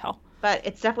one else can tell. But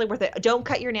it's definitely worth it. Don't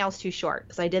cut your nails too short,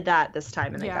 because I did that this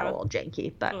time and they got a little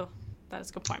janky. But that is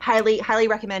a good point. Highly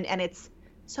recommend, and it's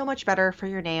so much better for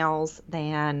your nails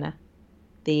than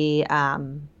the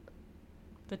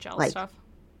gel stuff,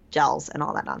 gels and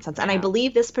all that nonsense. And I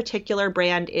believe this particular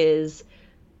brand is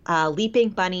Leaping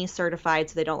Bunny certified,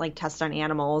 so they don't like test on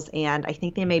animals, and I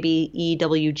think they may be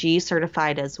EWG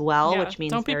certified as well, which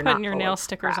means don't be putting your nail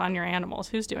stickers on your animals.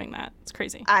 Who's doing that? It's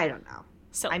crazy. I don't know.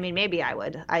 Silly. I mean, maybe I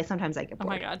would. Sometimes I get bored. Oh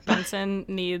my God, Benson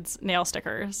needs nail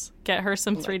stickers. Get her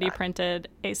some 3D printed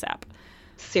ASAP.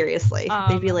 Seriously,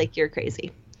 they'd be like, "You're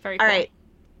crazy." Very cool. All right,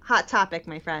 hot topic,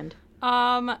 my friend.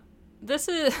 This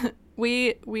is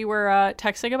we were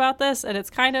texting about this, and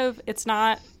it's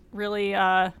not really.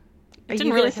 Are you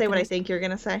going to say what I think you're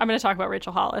going to say? I'm going to talk about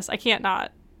Rachel Hollis. I can't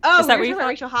not. Oh, we're talking about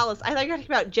Rachel Hollis. I thought you were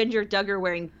talking about Ginger Duggar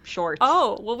wearing shorts.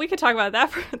 Oh, well, we could talk about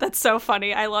that. That's so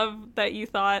funny. I love that you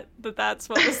thought that that's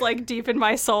what was like deep in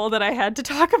my soul that I had to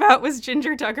talk about was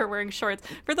Ginger Duggar wearing shorts.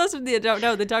 For those of you that don't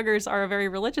know, the Duggars are a very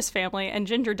religious family, and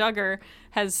Ginger Duggar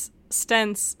has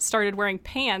since started wearing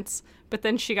pants, but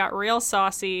then she got real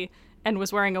saucy and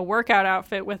was wearing a workout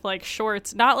outfit with like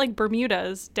shorts, not like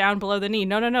Bermudas down below the knee.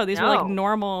 No. These were like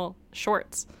normal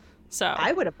shorts. So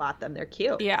I would have bought them. They're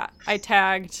cute. Yeah. I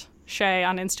tagged Shay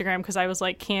on Instagram because I was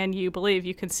like, can you believe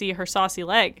you can see her saucy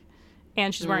leg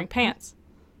and she's wearing pants?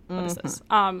 What is this?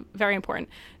 Very important.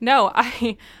 No,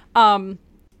 I'm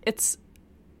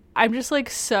just like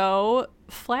so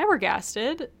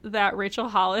flabbergasted that Rachel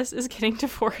Hollis is getting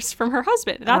divorced from her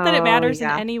husband. Not that it matters in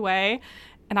any way.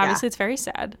 And obviously it's very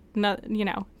sad.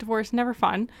 Divorce, never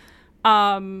fun.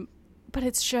 But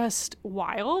it's just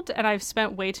wild. And I've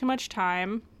spent way too much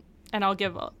time, and I'll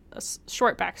give a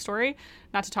short backstory,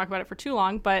 not to talk about it for too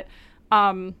long, but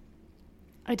I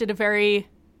did a very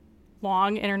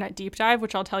long internet deep dive,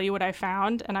 which I'll tell you what I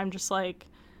found. And I'm just like,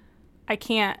 I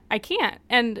can't.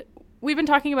 And we've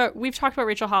talked about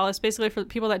Rachel Hollis. Basically, for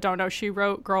people that don't know, she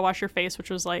wrote Girl Wash Your Face, which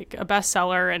was like a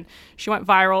bestseller, and she went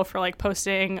viral for like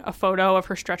posting a photo of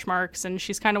her stretch marks. And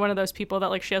she's kind of one of those people that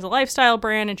like, she has a lifestyle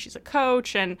brand and she's a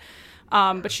coach, and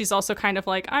but she's also kind of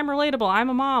like, I'm relatable, I'm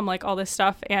a mom, like all this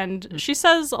stuff. And she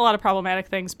says a lot of problematic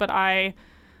things, but I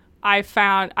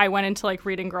went into like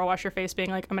reading Girl Wash Your Face being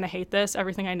like, I'm gonna hate this,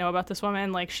 everything I know about this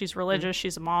woman, like she's religious,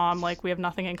 she's a mom, like we have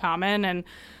nothing in common. And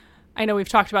I know we've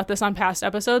talked about this on past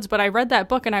episodes, but I read that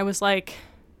book and I was like,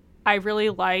 I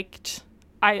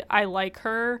like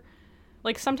her.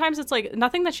 Like sometimes it's like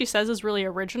nothing that she says is really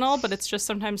original, but it's just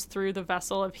sometimes through the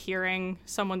vessel of hearing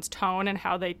someone's tone and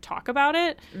how they talk about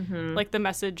it, like the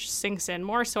message sinks in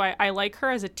more. So I like her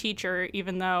as a teacher,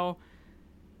 even though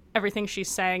everything she's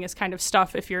saying is kind of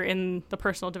stuff, if you're in the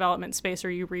personal development space or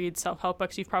you read self-help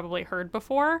books, you've probably heard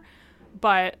before.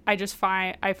 But I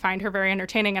find her very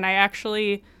entertaining, and I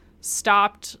actually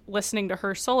stopped listening to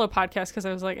her solo podcast because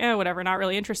I was like, whatever, not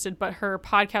really interested. But her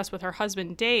podcast with her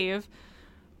husband Dave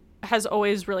has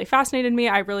always really fascinated me.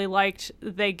 I really liked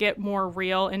they get more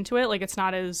real into it. Like, it's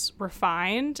not as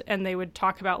refined, and they would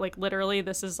talk about, like, literally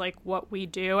this is like what we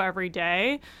do every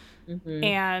day.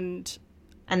 And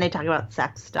they talk about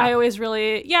sex stuff. I always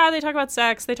really, they talk about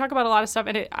sex. They talk about a lot of stuff,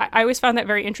 and I always found that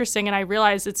very interesting. And I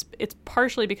realized it's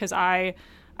partially because I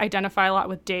identify a lot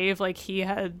with Dave. Like, he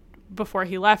had, before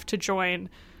he left to join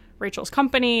Rachel's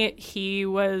company, he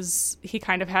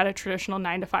kind of had a traditional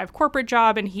 9-to-5 corporate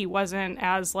job, and he wasn't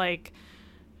as, like,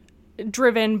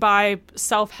 driven by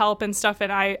self-help and stuff.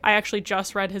 And I actually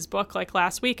just read his book, like,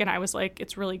 last week, and I was like,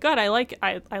 it's really good. I like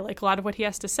a lot of what he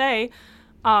has to say.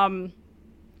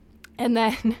 And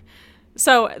then,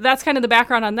 so that's kind of the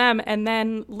background on them. And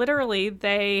then literally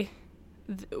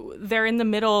they're in the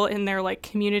middle in their, like,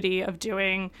 community of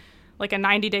doing, like, a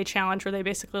 90-day challenge where they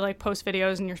basically, like, post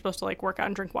videos and you're supposed to, like, work out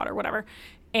and drink water, whatever.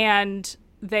 And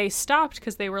they stopped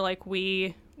because they were like,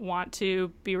 we want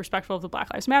to be respectful of the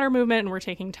Black Lives Matter movement, and we're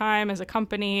taking time as a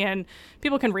company, and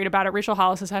people can read about it. Rachel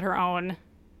Hollis has had her own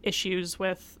issues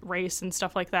with race and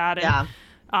stuff like that.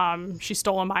 And she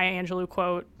stole a Maya Angelou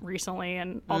quote recently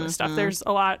and all this stuff. There's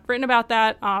a lot written about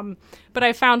that. But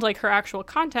I found, like, her actual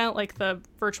content, like the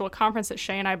virtual conference that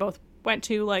Shay and I both went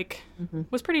to, like,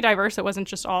 was pretty diverse. It wasn't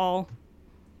just all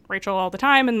Rachel all the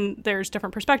time, and there's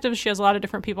different perspectives. She has a lot of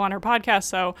different people on her podcast.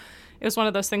 So it was one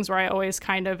of those things where I always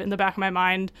kind of, in the back of my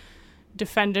mind,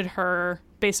 defended her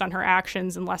based on her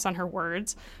actions and less on her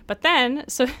words. But then,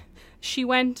 so she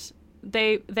went,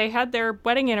 they had their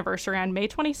wedding anniversary on May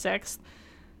 26th.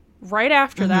 Right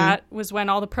after that was when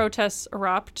all the protests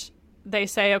erupt. They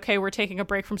say, okay, we're taking a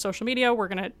break from social media. We're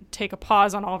going to take a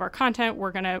pause on all of our content.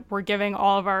 We're giving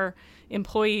all of our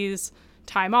employees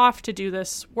time off to do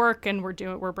this work, and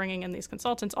we're bringing in these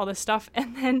consultants, all this stuff.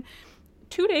 And then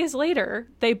 2 days later,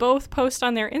 they both post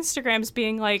on their Instagrams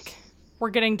being like,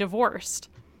 we're getting divorced.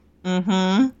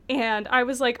 And I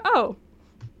was like, oh,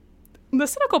 the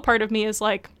cynical part of me is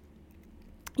like,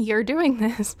 you're doing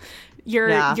this.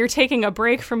 You're taking a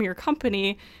break from your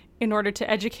company in order to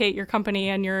educate your company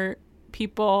and your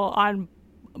people on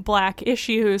Black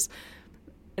issues,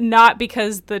 not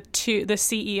because the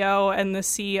CEO and the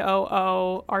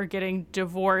COO are getting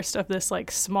divorced of this,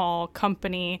 like, small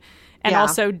company. And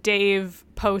also Dave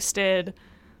posted,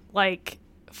 like,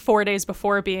 4 days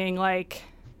before being like,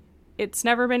 it's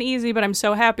never been easy, but I'm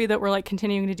so happy that we're, like,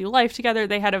 continuing to do life together.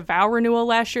 They had a vow renewal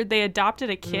last year. They adopted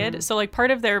a kid. So, like,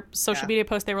 part of their social media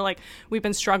post, they were like, we've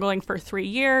been struggling for 3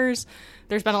 years.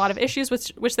 There's been a lot of issues,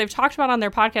 which they've talked about on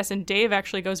their podcast. And Dave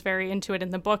actually goes very into it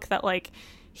in the book that, like,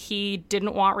 he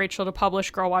didn't want Rachel to publish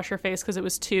Girl Wash Your Face because it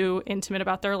was too intimate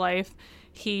about their life.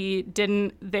 They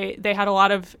had a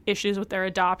lot of issues with their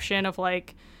adoption of,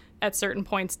 like, at certain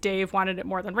points, Dave wanted it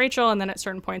more than Rachel, and then at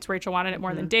certain points, Rachel wanted it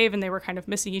more than Dave, and they were kind of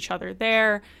missing each other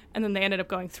there. And then they ended up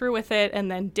going through with it,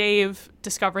 and then Dave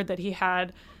discovered that he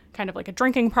had kind of, like, a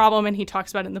drinking problem, and he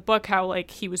talks about it in the book how, like,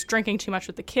 he was drinking too much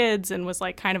with the kids and was,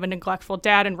 like, kind of a neglectful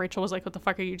dad, and Rachel was like, what the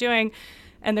fuck are you doing?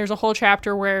 And there's a whole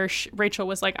chapter where Rachel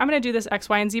was like, I'm going to do this X,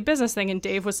 Y, and Z business thing, and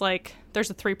Dave was like, there's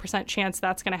a 3% chance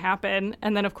that's going to happen.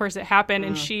 And then, of course, it happened,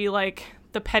 and she, like,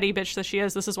 the petty bitch that she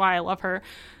is, this is why I love her,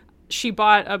 she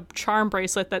bought a charm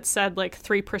bracelet that said, like,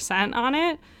 3% on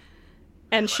it,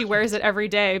 and she wears it every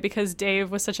day because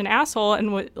Dave was such an asshole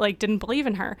and like didn't believe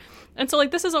in her. And so,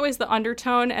 like, this is always the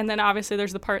undertone. And then obviously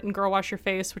there's the part in Girl Wash Your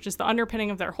Face, which is the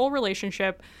underpinning of their whole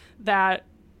relationship, that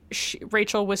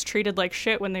Rachel was treated like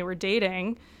shit when they were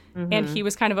dating, and he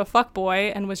was kind of a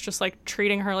fuckboy and was just, like,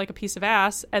 treating her like a piece of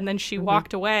ass. And then she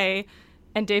walked away,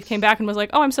 and Dave came back and was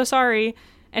like, oh, I'm so sorry.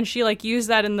 And she, like, used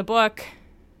that in the book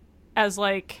as,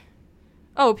 like,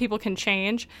 oh, people can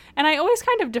change. And I always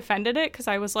kind of defended it because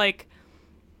I was like,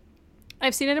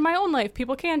 I've seen it in my own life.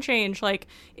 People can change. Like,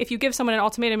 if you give someone an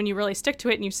ultimatum and you really stick to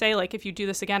it and you say, like, if you do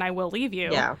this again, I will leave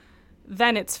you,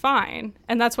 then it's fine.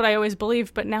 And that's what I always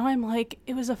believed. But now I'm like,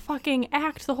 it was a fucking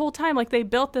act the whole time. Like, they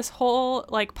built this whole,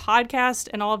 like, podcast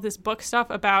and all of this book stuff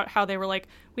about how they were like,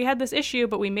 we had this issue,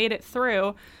 but we made it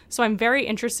through. So I'm very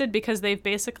interested because they've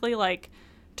basically, like,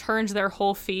 turned their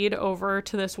whole feed over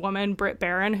to this woman, Britt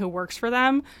Barron, who works for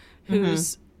them,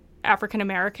 who's African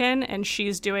American, and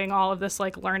she's doing all of this,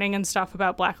 like, learning and stuff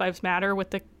about Black Lives Matter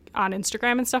on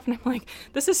Instagram and stuff. And I'm like,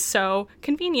 this is so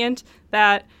convenient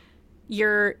that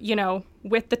you're, you know,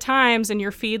 with the times and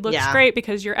your feed looks great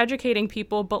because you're educating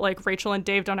people, but, like, Rachel and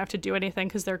Dave don't have to do anything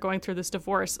because they're going through this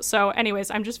divorce. So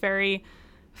anyways, I'm just very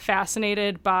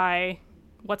fascinated by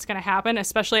what's going to happen,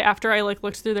 especially after I, like,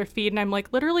 looked through their feed and I'm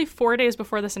like, literally 4 days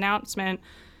before this announcement,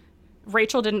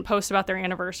 Rachel didn't post about their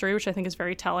anniversary, which I think is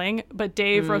very telling. But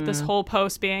Dave wrote this whole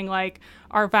post being like,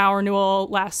 our vow renewal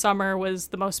last summer was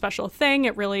the most special thing.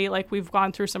 It really, like, we've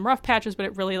gone through some rough patches, but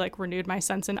it really, like, renewed my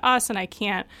sense in us. And I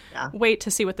can't wait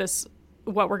to see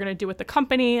what we're going to do with the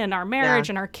company and our marriage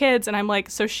and our kids. And I'm like,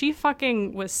 so she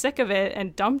fucking was sick of it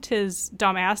and dumped his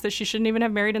dumb ass that she shouldn't even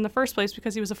have married in the first place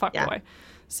because he was a fuckboy.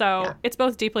 So it's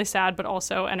both deeply sad, but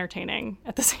also entertaining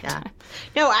at the same time.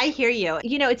 No, I hear you.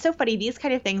 You know, it's so funny. These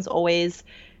kind of things always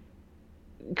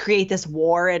create this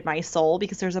war in my soul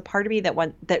because there's a part of me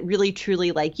that really,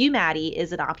 truly, like you, Maddie,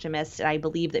 is an optimist. And I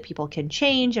believe that people can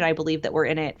change. And I believe that we're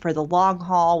in it for the long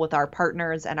haul with our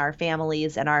partners and our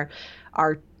families and our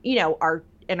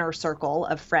inner circle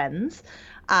of friends.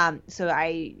 So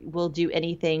I will do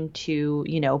anything to,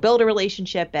 build a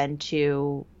relationship and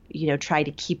to, try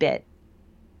to keep it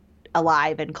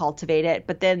alive and cultivate it.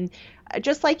 But then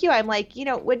just like you, I'm like,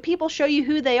 when people show you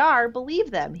who they are,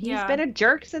 believe them. He's been a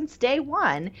jerk since day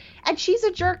one. And she's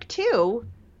a jerk too.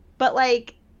 But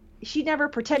like, she never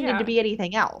pretended to be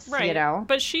anything else, right.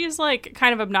 But she's like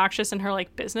kind of obnoxious in her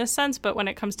like business sense. But when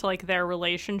it comes to like their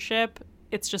relationship,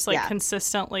 it's just like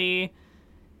consistently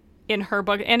in her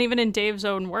book. And even in Dave's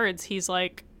own words, he's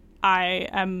like, I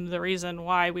am the reason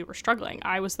why we were struggling.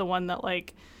 I was the one that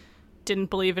like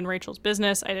didn't believe in Rachel's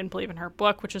business. I didn't believe in her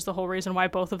book, which is the whole reason why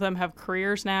both of them have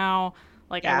careers now.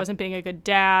 Like I wasn't being a good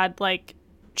dad. Like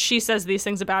she says these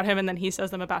things about him and then he says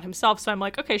them about himself. So I'm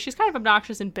like, okay, she's kind of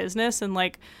obnoxious in business and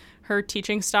like her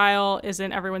teaching style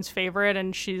isn't everyone's favorite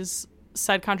and she's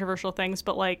said controversial things,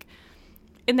 but like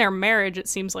in their marriage, it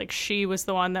seems like she was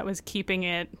the one that was keeping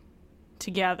it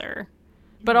together.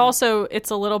 But also it's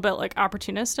a little bit like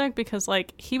opportunistic because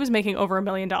like he was making over $1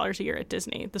 million a year at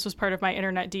Disney. This was part of my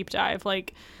internet deep dive.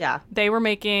 Like they were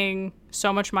making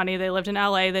so much money. They lived in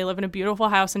LA. They live in a beautiful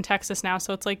house in Texas now.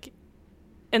 So it's like,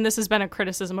 and this has been a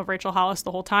criticism of Rachel Hollis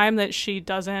the whole time, that she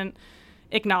doesn't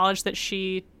acknowledge that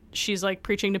she's like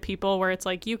preaching to people where it's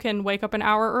like, you can wake up an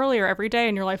hour earlier every day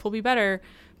and your life will be better.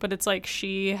 But it's like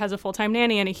she has a full-time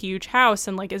nanny and a huge house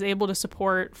and like is able to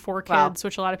support 4 kids,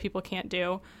 which a lot of people can't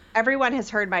do. Everyone has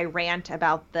heard my rant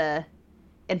about the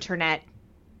internet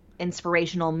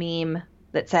inspirational meme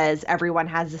that says everyone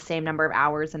has the same number of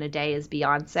hours in a day as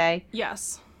Beyonce.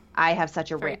 Yes. I have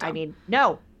such a rant. I mean,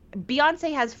 no.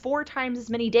 Beyonce has 4 times as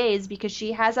many days because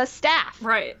she has a staff.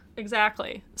 Right.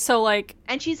 Exactly. So like,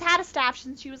 and she's had a staff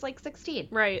since she was like 16.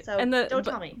 Right. So and don't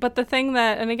tell me. But the thing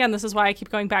that, and again, this is why I keep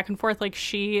going back and forth. Like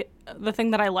the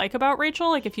thing that I like about Rachel,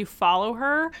 like if you follow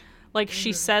her, like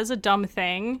she says a dumb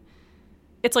thing.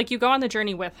 It's like you go on the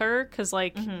journey with her because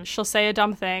like she'll say a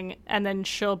dumb thing and then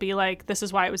she'll be like, this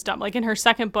is why it was dumb. Like in her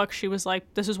second book, she was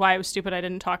like, this is why it was stupid. I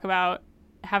didn't talk about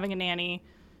having a nanny,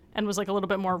 and was like a little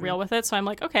bit more real with it. So I'm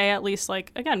like, okay, at least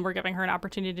like, again, we're giving her an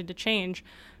opportunity to change.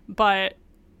 But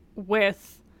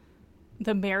with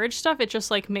the marriage stuff, it just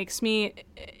like makes me,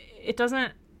 it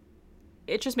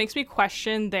just makes me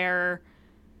question their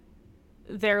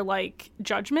like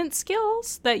judgment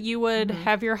skills, that you would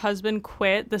have your husband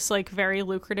quit this like very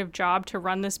lucrative job to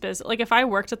run this business. Like if I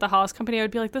worked at the Hollis Company, I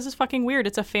would be like, this is fucking weird.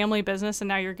 It's a family business and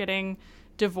now you're getting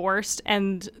divorced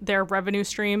and their revenue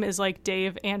stream is like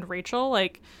Dave and Rachel.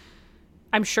 Like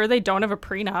I'm sure they don't have a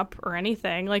prenup or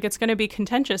anything. Like it's going to be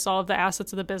contentious, all of the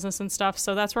assets of the business and stuff.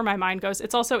 So that's where my mind goes.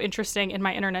 It's also interesting in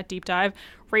my internet deep dive,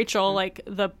 Rachel, like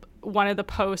one of the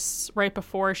posts right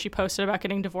before she posted about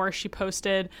getting divorced, she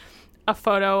posted a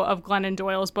photo of Glennon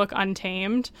Doyle's book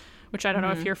Untamed, which I don't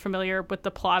know if you're familiar with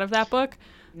the plot of that book.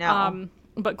 No.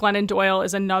 But Glennon Doyle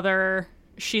is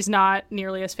she's not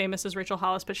nearly as famous as Rachel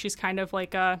Hollis, but she's kind of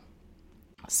like a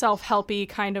self-helpy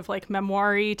kind of like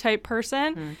memoir-y type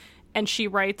person. And she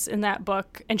writes in that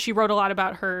book, and she wrote a lot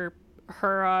about her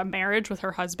marriage with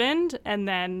her husband. And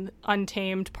then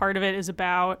Untamed, part of it is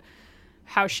about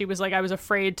how she was like, I was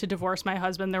afraid to divorce my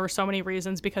husband. There were so many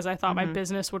reasons because I thought my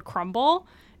business would crumble.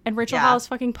 And Rachel Hollis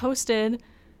fucking posted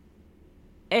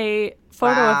a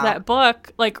photo of that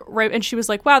book, like right, and she was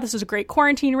like, wow, this is a great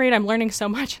quarantine read. I'm learning so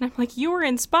much. And I'm like, you were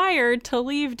inspired to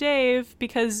leave Dave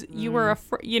because you were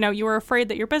you were afraid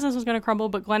that your business was going to crumble,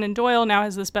 but Glennon Doyle now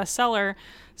has this bestseller.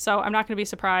 So I'm not going to be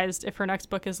surprised if her next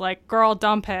book is like, girl,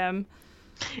 dump him.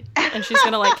 And she's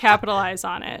going to like capitalize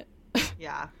on it.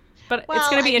 Yeah. But it's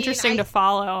going to be interesting to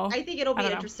follow. I think it'll be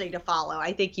interesting to follow.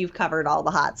 I think you've covered all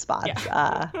the hot spots.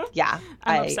 Yeah.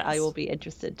 I will be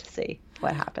interested to see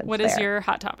what happens. What is your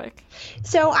hot topic?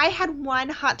 So I had one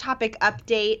hot topic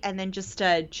update and then just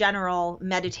a general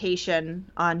meditation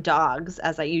on dogs,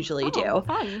 as I usually do.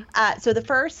 Fun. So the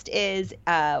first is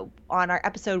on our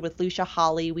episode with Lucia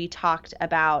Hawley, we talked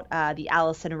about the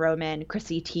Allison Roman,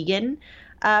 Chrissy Teigen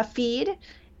feed.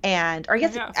 or I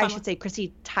guess Yeah, I should say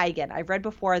Chrissy Teigen. I've read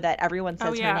before that everyone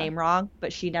says her name wrong,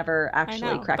 but she never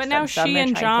actually corrects But now them. So she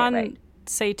and John right.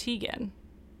 say Tegan.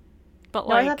 But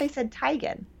no, I thought they said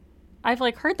Teigen. I've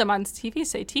heard them on TV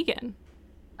say Tegan.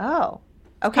 Oh,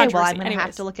 okay. Well, I'm gonna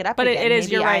have to look it up. But again. it is.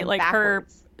 Maybe you're right. I'm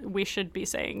backwards. We should be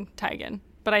saying Teigen.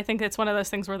 But I think it's one of those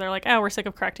things where they're like, oh, we're sick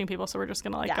of correcting people, so we're just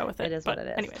gonna go with it. It is what it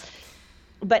is. Anyways.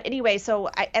 But anyway, so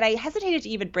I hesitated to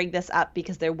even bring this up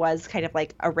because there was kind of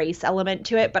like a race element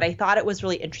to it, but I thought it was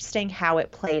really interesting how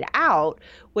it played out,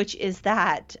 which is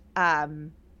that,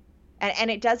 and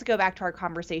it does go back to our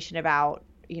conversation about,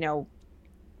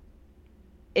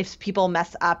 if people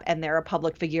mess up and they're a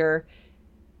public figure,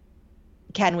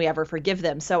 can we ever forgive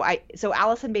them? So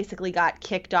Allison basically got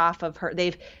kicked off of her.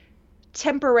 They've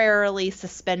temporarily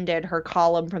suspended her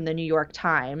column from the New York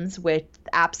Times with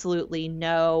absolutely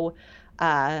no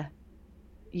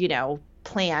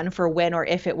plan for when or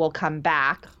if it will come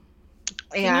back.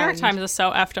 And the New York Times is so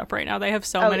effed up right now. They have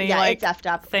so many it's effed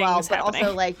up. Things but happening.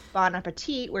 Also Bon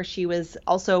Appetit, where she was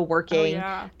also working,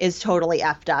 is totally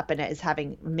effed up and is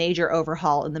having major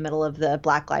overhaul in the middle of the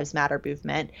Black Lives Matter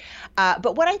movement.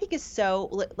 But what I think is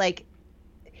so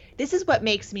this is what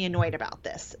makes me annoyed about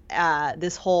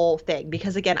this whole thing,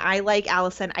 because again, I like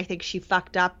Allison. I think she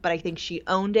fucked up, but I think she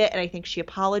owned it and I think she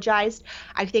apologized.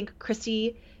 I think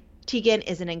Chrissy Teigen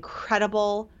is an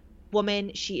incredible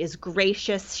woman. She is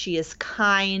gracious. She is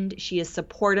kind. She is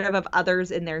supportive of others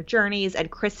in their journeys.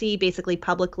 And Chrissy basically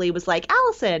publicly was like,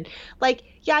 Allison,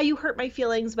 yeah, you hurt my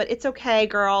feelings, but it's okay,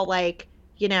 girl.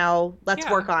 Let's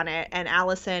work on it. And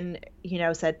Allison,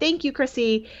 said, thank you,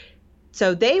 Chrissy.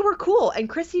 So they were cool. And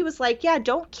Chrissy was like, yeah,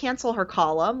 don't cancel her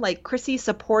column. Chrissy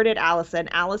supported Allison.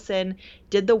 Allison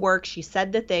did the work. She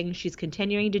said the thing. She's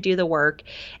continuing to do the work.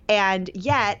 And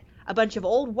yet a bunch of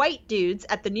old white dudes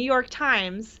at the New York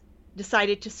Times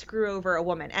decided to screw over a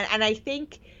woman. And I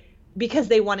think because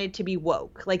they wanted to be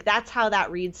woke. That's how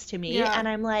that reads to me. Yeah. And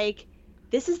I'm like,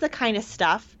 this is the kind of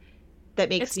stuff that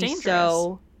makes me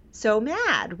so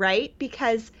mad, right?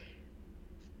 Because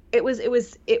it was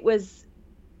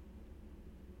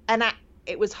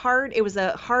hard. It was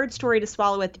a hard story to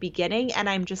swallow at the beginning, and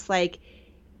I'm just like,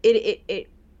 it's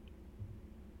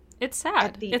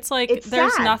sad. It's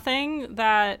there's sad. Nothing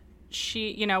that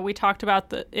she, we talked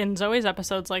about in Zoe's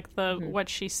episodes, what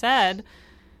she said,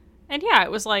 and yeah,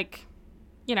 it was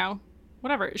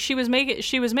whatever she was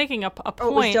making a point. Oh,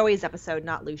 it was Zoe's episode,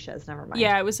 not Lucia's. Never mind.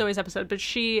 Yeah, it was Zoe's episode, but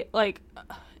she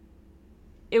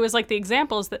it was the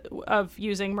examples of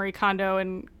using Marie Kondo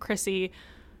and Chrissy.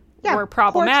 Were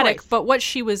problematic, but what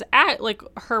she was at,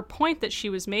 her point that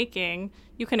she was making,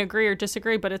 you can agree or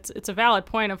disagree, but it's a valid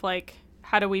point of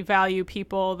how do we value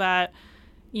people that,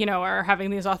 are having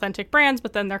these authentic brands,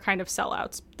 but then they're kind of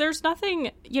sellouts. There's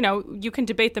nothing, you can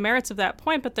debate the merits of that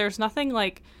point, but there's nothing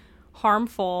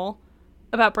harmful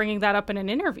about bringing that up in an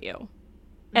interview.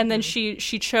 Mm-hmm. And then she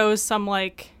chose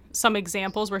some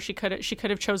examples where she could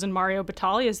have chosen Mario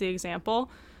Batali as the example.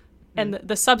 And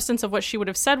the substance of what she would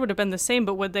have said would have been the same,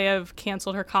 but would they have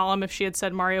canceled her column if she had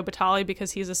said Mario Batali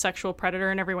because he's a sexual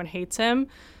predator and everyone hates him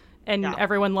and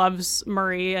everyone loves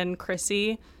Marie and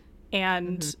Chrissy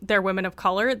and they're women of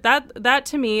color? That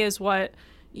to me is what,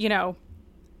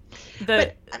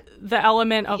 the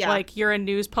element of you're a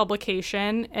news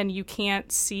publication and you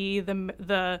can't see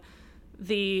the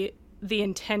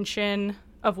intention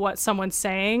of what someone's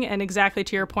saying. And exactly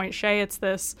to your point, Shay, it's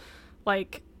this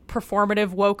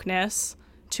performative wokeness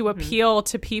to appeal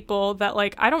to people that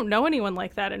I don't know anyone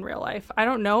like that in real life. I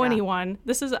don't know anyone.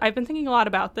 I've been thinking a lot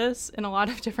about this in a lot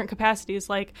of different capacities.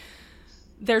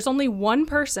 There's only one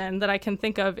person that I can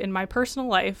think of in my personal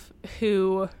life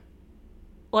who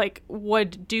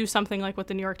would do something like what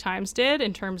the New York Times did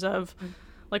in terms of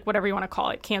whatever you want to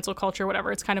call it, cancel culture,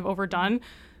 whatever. It's kind of overdone.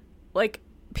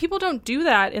 People don't do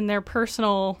that in their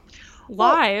personal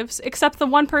lives, except the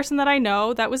one person that I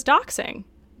know that was doxing.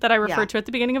 That I referred to at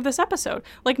the beginning of this episode.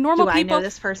 Normal people. Do I know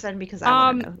this person? Because I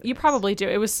want to know. You probably do.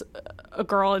 It was a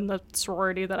girl in the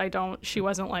sorority that I don't. She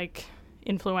wasn't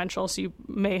influential, so you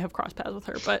may have crossed paths with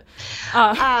her. But,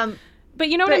 but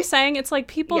you know what I'm saying? It's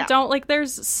people don't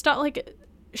there's stuff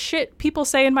shit people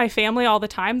say in my family all the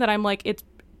time that I'm it's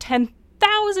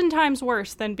 10,000 times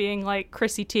worse than being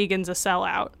Chrissy Teigen's a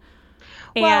sellout.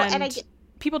 And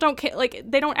people don't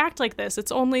they don't act like this.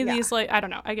 It's only these I don't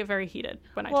know. I get very heated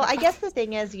when I guess the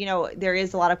thing is, there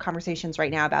is a lot of conversations right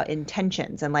now about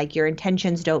intentions and your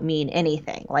intentions don't mean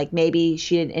anything. Maybe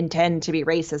she didn't intend to be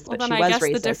racist, but she was racist. I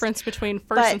guess the difference between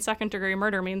first and second degree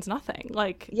murder means nothing.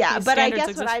 But I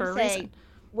guess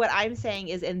what I'm saying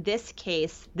is in this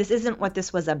case, this isn't what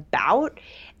this was about.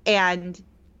 And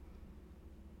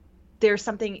there's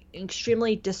something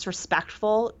extremely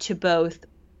disrespectful to both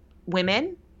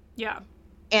women Yeah.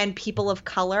 and people of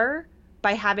color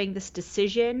by having this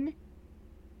decision.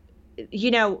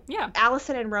 Yeah.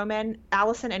 Allison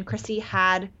and Chrissy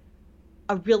had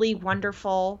a really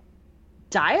wonderful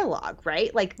dialogue,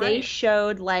 right? Like they Right.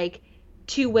 showed like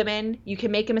two women, you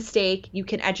can make a mistake, you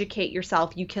can educate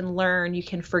yourself, you can learn, you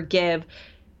can forgive,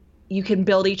 you can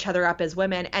build each other up as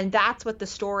women. And that's what the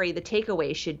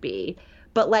takeaway should be.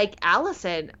 But like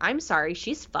Allison, I'm sorry,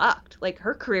 she's fucked. Like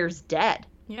her career's dead.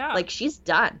 Yeah. Like she's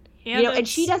done. And and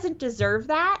she doesn't deserve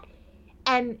that.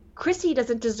 And Chrissy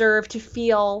doesn't deserve to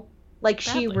feel like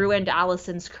she Badly. ruined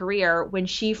Allison's career when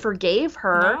she forgave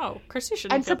her No, Chrissy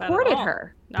shouldn't and feel bad at supported all.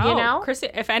 her. No, Chrissy,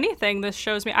 if anything, this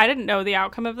shows me, I didn't know the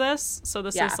outcome of this, so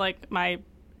this Yeah. is like, my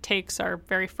takes are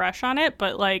very fresh on it,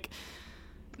 but like,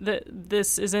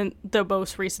 this isn't the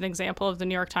most recent example of the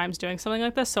New York Times doing something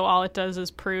like this, so all it does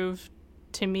is prove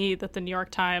to me that the New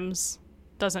York Times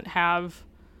doesn't have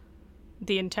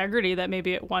the integrity that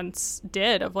maybe it once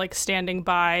did, of like standing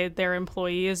by their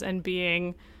employees and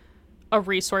being a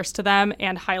resource to them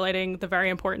and highlighting the very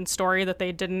important story that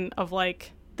they didn't, of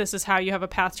like, this is how you have a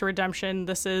path to redemption,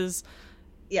 this is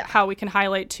how we can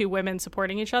highlight two women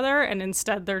supporting each other. And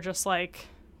instead they're just like,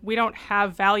 we don't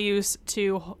have values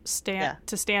to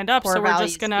stand up, Core so we're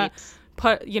values just gonna speaks.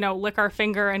 put, lick our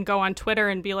finger and go on Twitter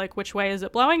and be like, which way is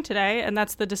it blowing today? And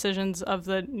that's the decisions of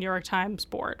the New York Times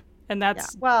board, and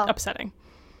that's upsetting.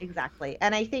 Exactly.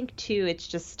 And I think too, it's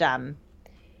just I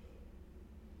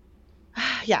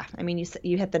mean,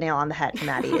 you hit the nail on the head,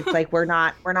 Maddie. It's like we're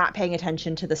not paying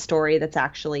attention to the story that's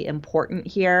actually important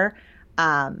here.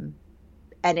 And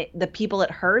the people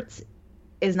it hurts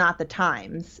is not the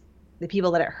Times. The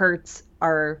people that it hurts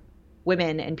are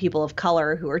women and people of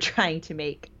color who are trying to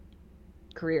make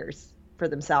careers for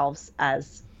themselves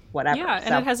as whatever. Yeah,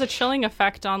 and it has a chilling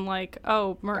effect on like,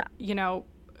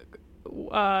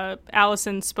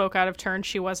 Allison spoke out of turn.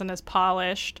 She wasn't as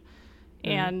polished.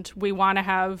 And we want to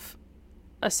have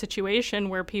a situation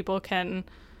where people can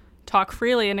talk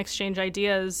freely and exchange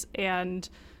ideas, and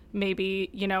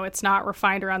maybe, it's not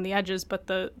refined around the edges, but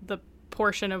the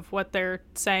portion of what they're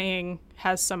saying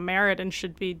has some merit and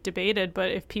should be debated. But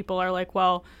if people are like,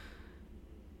 well,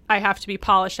 I have to be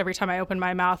polished every time I open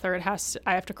my mouth, or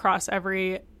I have to cross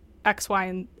every X, Y,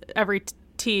 and every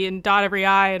T and dot every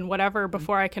I and whatever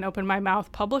before I can open my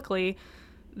mouth publicly,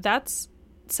 that's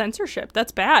censorship.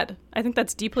 That's bad. I think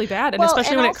that's deeply bad. And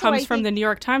especially when it comes from the New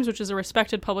York Times, which is a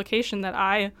respected publication that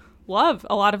I love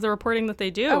a lot of the reporting that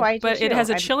they do. But it has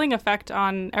a chilling effect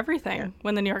on everything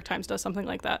when the New York Times does something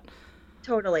like that.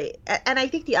 Totally. And I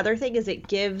think the other thing is it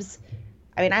gives,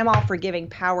 I mean, I'm all for giving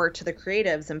power to the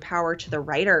creatives and power to the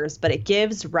writers, but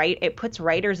it puts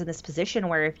writers in this position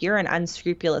where if you're an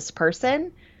unscrupulous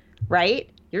person, right,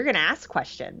 you're going to ask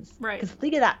questions. Right. Because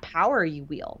think of that power you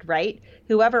wield, right?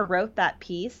 Whoever wrote that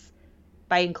piece,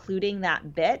 by including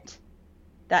that bit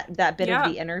of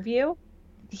the interview,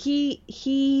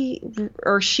 he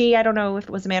or she, I don't know if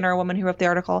it was a man or a woman who wrote the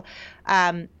article,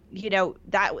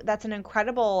 that's an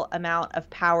incredible amount of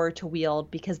power to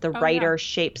wield because the writer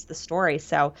shapes the story.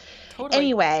 So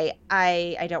anyway,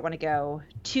 I don't want to go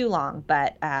too long,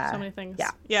 but so many things.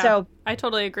 Yeah. So I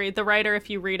totally agree. The writer, if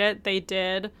you read it, they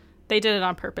did it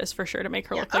on purpose for sure to make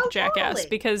her look like a jackass, totally.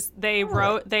 Because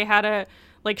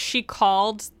she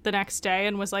called the next day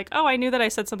and was like, oh, I knew that I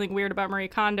said something weird about Marie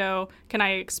Kondo. Can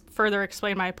I further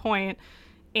explain my point?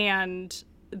 And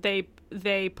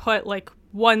they put like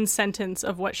one sentence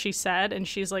of what she said, and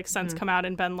she's like since come out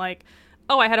and been like,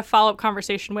 oh, I had a follow-up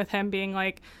conversation with him being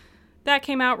like, that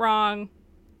came out wrong,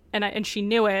 and she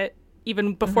knew it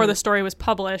even before the story was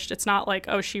published. It's not like,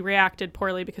 oh, she reacted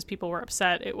poorly because people were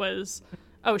upset. It was,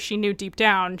 oh, she knew deep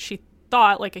down, she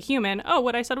thought like a human, oh,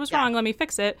 what I said was wrong, let me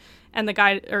fix it. And the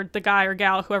guy or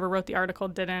gal, whoever wrote the article,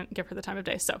 didn't give her the time of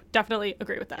day. So definitely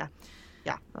agree with that.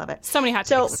 Yeah, love it. So many hot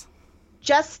takes.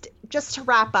 Just to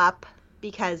wrap up,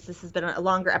 because this has been a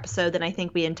longer episode than I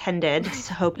think we intended,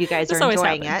 so hope you guys are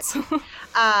enjoying it.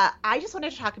 I just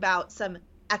wanted to talk about some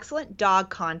excellent dog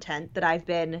content that I've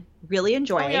been really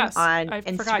enjoying on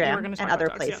Instagram and other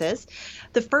places. Yes.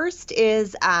 The first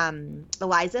is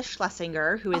Eliza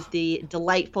Schlesinger, who is the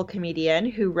delightful comedian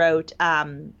who wrote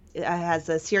has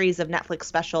a series of Netflix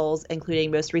specials, including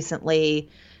most recently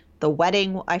The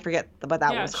Wedding. I forget what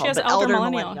that one was called, but Elder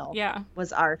Millennial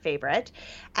was our favorite.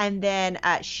 And then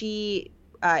she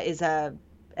is an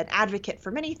advocate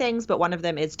for many things, but one of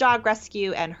them is dog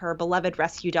rescue, and her beloved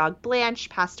rescue dog Blanche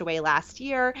passed away last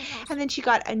year. And then she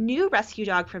got a new rescue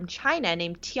dog from China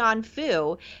named Tian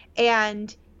Fu,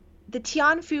 and the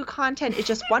Tianfu content is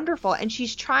just wonderful. And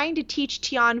she's trying to teach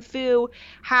Tianfu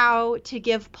how to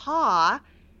give paw.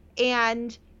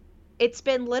 And it's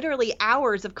been literally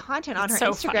hours of content on her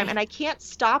so Instagram. funny. And I can't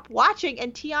stop watching.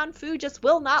 And Tianfu just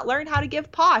will not learn how to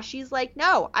give paw. She's like,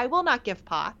 no, I will not give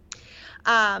paw.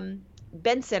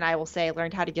 Benson, I will say,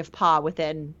 learned how to give paw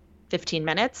within 15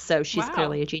 minutes. So she's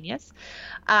clearly a genius.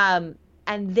 And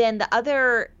then the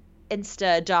other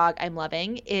Insta dog I'm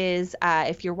loving is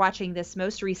if you're watching this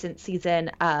most recent season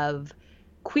of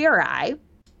Queer Eye.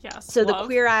 Yes. So the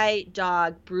Queer Eye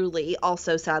dog, Bruley,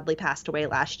 also sadly passed away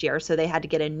last year. So they had to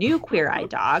get a new Queer Eye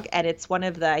dog. And it's one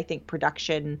of the, I think,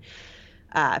 someone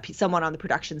on the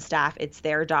production staff. It's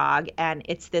their dog. And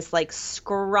it's this like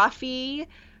scruffy,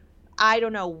 I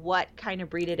don't know what kind of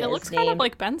breed it is. It looks kind of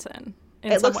like Benson.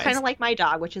 It looks kind of like my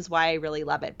dog, which is why I really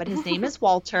love it. But his name is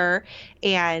Walter,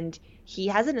 and he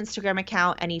has an Instagram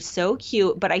account, and he's so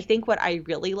cute. But I think what I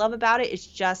really love about it is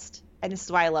just, and this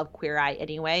is why I love Queer Eye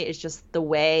anyway, is just the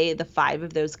way the 5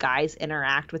 of those guys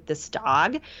interact with this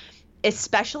dog,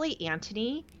 especially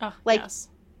Antony. Oh, like, yes.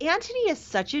 Antony is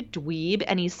such a dweeb,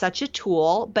 and he's such a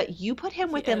tool, but you put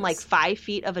him within like 5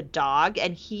 feet of a dog,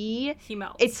 and he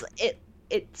melts.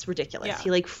 It's ridiculous. Yeah. He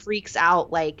like freaks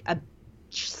out like a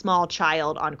small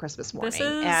child on Christmas morning,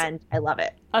 and I love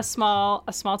it. A small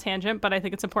tangent, but I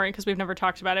think it's important because we've never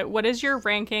talked about it. What is your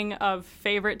ranking of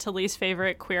favorite to least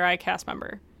favorite Queer Eye cast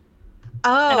member?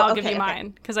 Oh, and I'll give you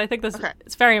mine because I think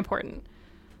it's very important.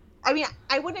 I mean,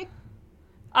 I wouldn't.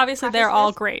 Obviously, they're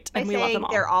all great, and we love them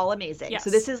all. They're all amazing. Yes. So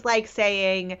this is like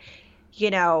saying,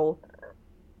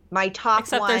 my top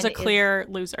except one there's a clear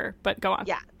loser. But go on.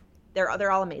 Yeah,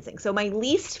 they're all amazing. So my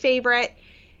least favorite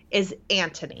is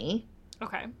Antony.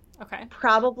 Okay.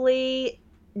 Probably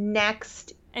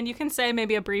next. And you can say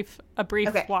maybe a brief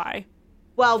why.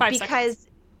 Well, because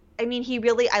I mean,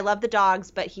 I love the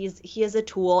dogs, but he is a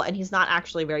tool, and he's not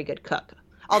actually a very good cook.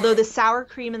 Although the sour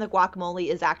cream and the guacamole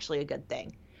is actually a good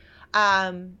thing.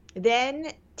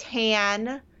 Then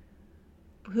Tan,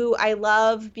 who I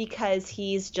love because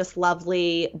he's just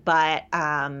lovely, but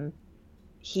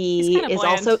he is bland.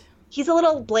 also. He's a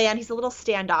little bland. He's a little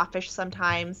standoffish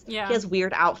sometimes. Yeah. He has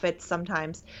weird outfits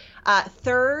sometimes.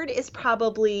 Third is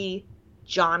probably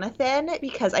Jonathan,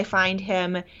 because I find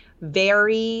him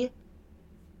very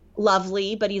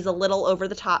lovely, but he's a little over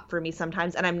the top for me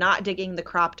sometimes. And I'm not digging the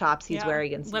crop tops he's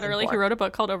wearing in season 4. Literally, he wrote a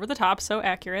book called Over the Top, so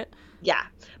accurate. Yeah.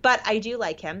 But I do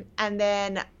like him. And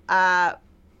then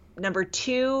number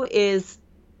 2 is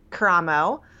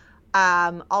Karamo.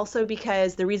 Also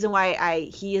because the reason why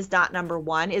he is not number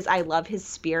 1 is I love his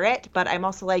spirit, but I'm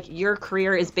also like, your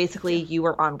career is basically you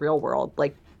were on Real World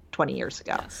like 20 years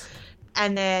ago. Yes.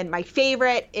 And then my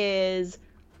favorite is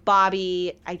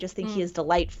Bobby. I just think he is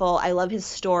delightful. I love his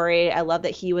story. I love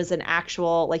that he was he's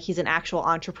an actual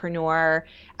entrepreneur.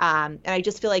 And I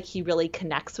just feel like he really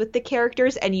connects with the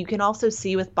characters. And you can also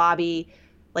see with Bobby,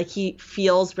 like he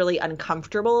feels really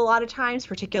uncomfortable a lot of times,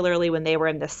 particularly when they were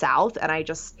in the South. And I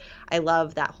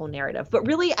love that whole narrative. But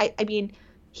really, I mean,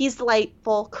 he's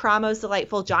delightful. Karamo's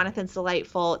delightful. Jonathan's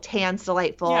delightful. Tan's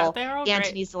delightful. Yeah, they're all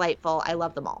Antony's delightful. I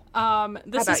love them all.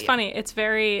 This is funny. It's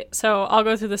so I'll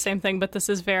go through the same thing, but this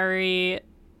is very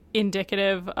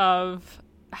indicative of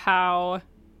how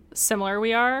similar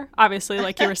we are. Obviously,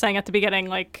 like you were saying at the beginning,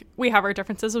 like we have our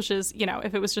differences, which is,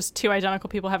 if it was just 2 identical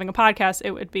people having a podcast,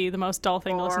 it would be the most dull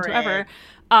thing to listen to ever.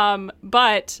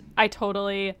 But I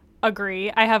totally agree.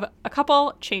 I have a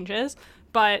couple changes,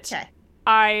 but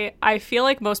I feel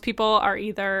like most people are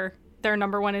either their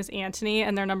number 1 is Antony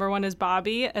and their number 1 is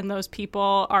Bobby, and those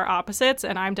people are opposites,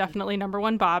 and I'm definitely number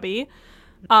 1 Bobby.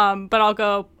 But I'll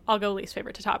go least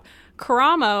favorite to top.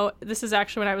 Karamo, this is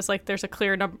actually when I was like, there's a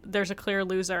clear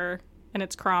loser, and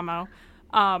it's Karamo.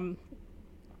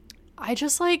 I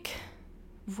just like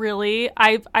really,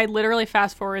 I literally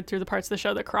fast forward through the parts of the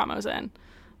show that Karamo's in.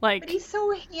 Like, but he's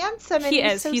so handsome. And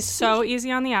he's so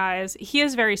easy on the eyes. He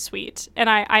is very sweet, and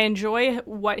I enjoy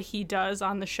what he does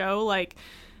on the show. Like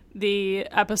the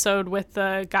episode with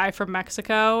the guy from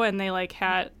Mexico, and they like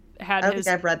had I don't think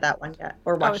I've read that one yet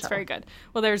or watched. Oh, it's very good.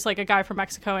 Well, there's like a guy from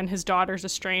Mexico, and his daughter's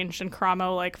estranged, and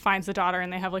Karamo like finds the daughter,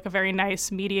 and they have like a very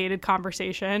nice mediated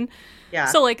conversation. Yeah.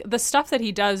 So like the stuff that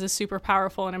he does is super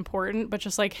powerful and important, but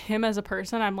just like him as a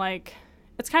person, I'm like,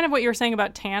 it's kind of what you were saying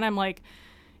about Tan. I'm like,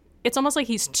 it's almost like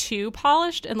he's too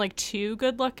polished and like too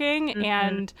good looking.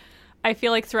 And I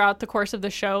feel like throughout the course of the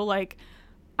show, like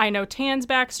I know Tan's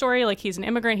backstory, like he's an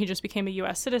immigrant, he just became a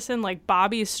U.S. citizen, like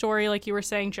Bobby's story, like you were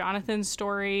saying, Jonathan's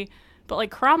story, but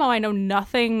like Karamo, I know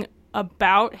nothing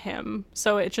about him,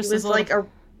 so it just is like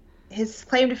his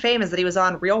claim to fame is that he was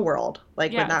on Real World,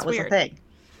 like when that was a thing.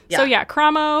 Yeah. So yeah,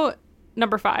 Karamo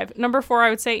number 5. Number 4, I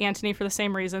would say Antoni for the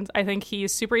same reasons. I think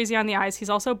he's super easy on the eyes. He's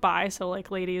also bi, so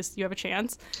like ladies, you have a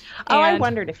chance. Oh, I And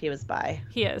wondered if he was bi.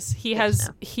 he is.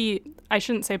 to I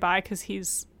shouldn't say bi because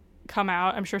he's come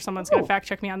out. I'm sure someone's going to fact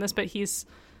check me on this, but he's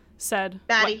said.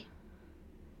 Maddie,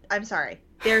 I'm sorry.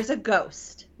 There's a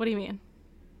ghost. What do you mean?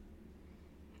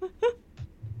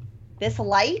 This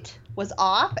light was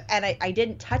off and I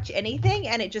didn't touch anything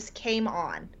and it just came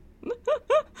on.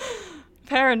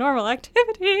 Paranormal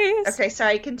activities. Okay,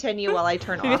 sorry, continue while I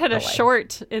turn Maybe off it had the a light.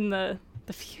 short in the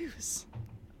fuse.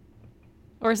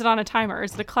 Or is it on a timer? Or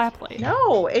is it a clap light?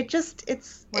 No, it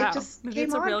Wow. just Maybe came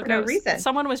it's a on real for no ghost. reason.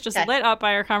 Someone was just Okay. lit up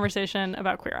by our conversation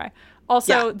about Queer Eye.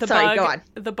 Also, Yeah, the sorry, go on.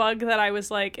 bug that I was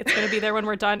like, it's going to be there when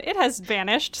we're done. It has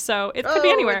vanished, so it could be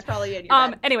anywhere. It's probably in your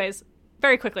bed. Anyways,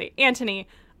 very quickly, Antoni.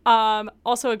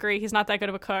 Also agree, he's not that good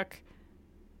of a cook.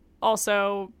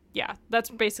 Also, yeah, that's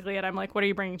basically it. I'm like, what are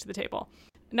you bringing to the table?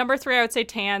 Number 3, I would say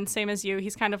Tan, same as you.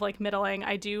 He's kind of like middling.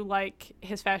 I do like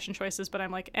his fashion choices, but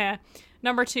I'm like, eh.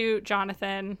 Number 2,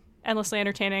 Jonathan, endlessly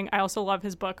entertaining. I also love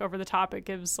his book, Over the Top. It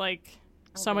gives like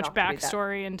so much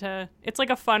backstory into. It's like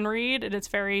a fun read, and it's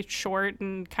very short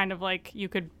and kind of like you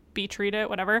could beach read it,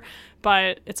 whatever.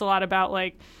 But it's a lot about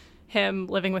like him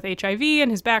living with HIV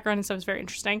and his background and stuff is very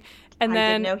interesting. And I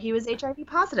then didn't know he was HIV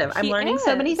positive. I'm He learning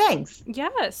so many is. things.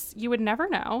 Yes, you would never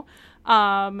know.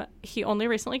 He only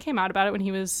recently came out about it when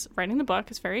he was writing the book.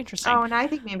 It's very interesting. Oh, and I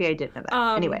think maybe I did know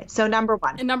that. Anyway, so And number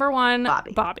 1. number 1,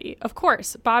 Bobby. Bobby. Of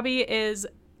course, Bobby is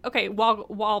okay.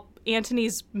 While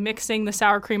Antoni's mixing the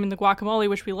sour cream and the guacamole,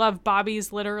 which we love,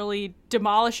 Bobby's literally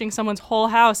demolishing someone's whole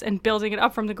house and building it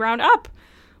up from the ground up.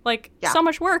 Like so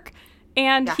much work.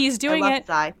 And Yeah, he's doing I love it his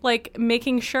eye. like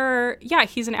making sure,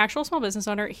 he's an actual small business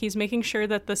owner. He's making sure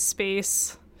that the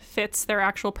space fits their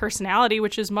actual personality,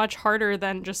 which is much harder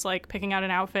than just like picking out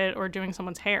an outfit or doing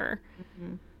someone's hair.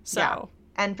 So Yeah.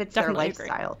 And fits their definitely agree.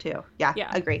 lifestyle too. Yeah,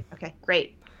 Yeah. agree. Okay,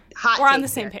 great. Hot we're on take the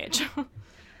same here. page.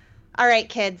 All right,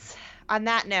 kids. On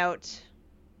that note,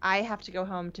 I have to go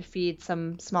home to feed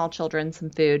some small children some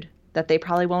food that they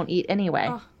probably won't eat anyway.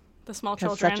 Oh, the small 'Cause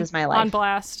children such is my on life.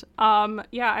 blast. I'm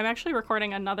actually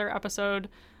recording another episode.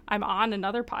 I'm on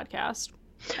another podcast.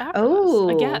 After Oh.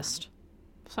 this, a guest.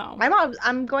 So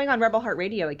I'm going on Rebel Heart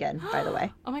Radio again, by the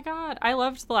way. oh my god, I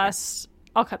loved the last.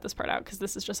 I'll cut this part out because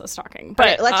this is just us talking. All But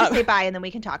right, let's just say bye and then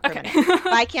we can talk for a minute.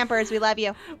 Bye, campers. We love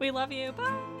you. we love you.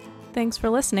 Bye. Thanks for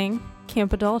listening.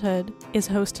 Camp Adulthood is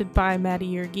hosted by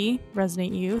Maddie Yergi,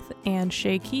 Resident Youth, and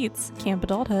Shay Keats, Camp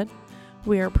Adulthood.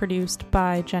 We are produced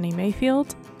by Jenny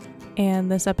Mayfield, and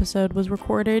this episode was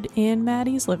recorded in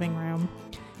Maddie's living room.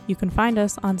 You can find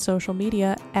us on social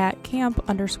media at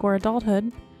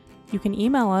camp_adulthood. You can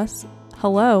email us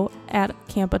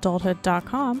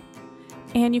hello@campadulthood.com,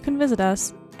 and you can visit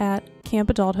us at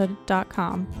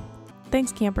campadulthood.com.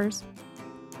 Thanks, campers.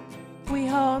 We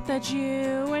hope that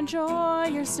you enjoy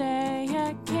your stay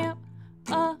at Camp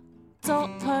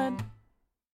Adulthood.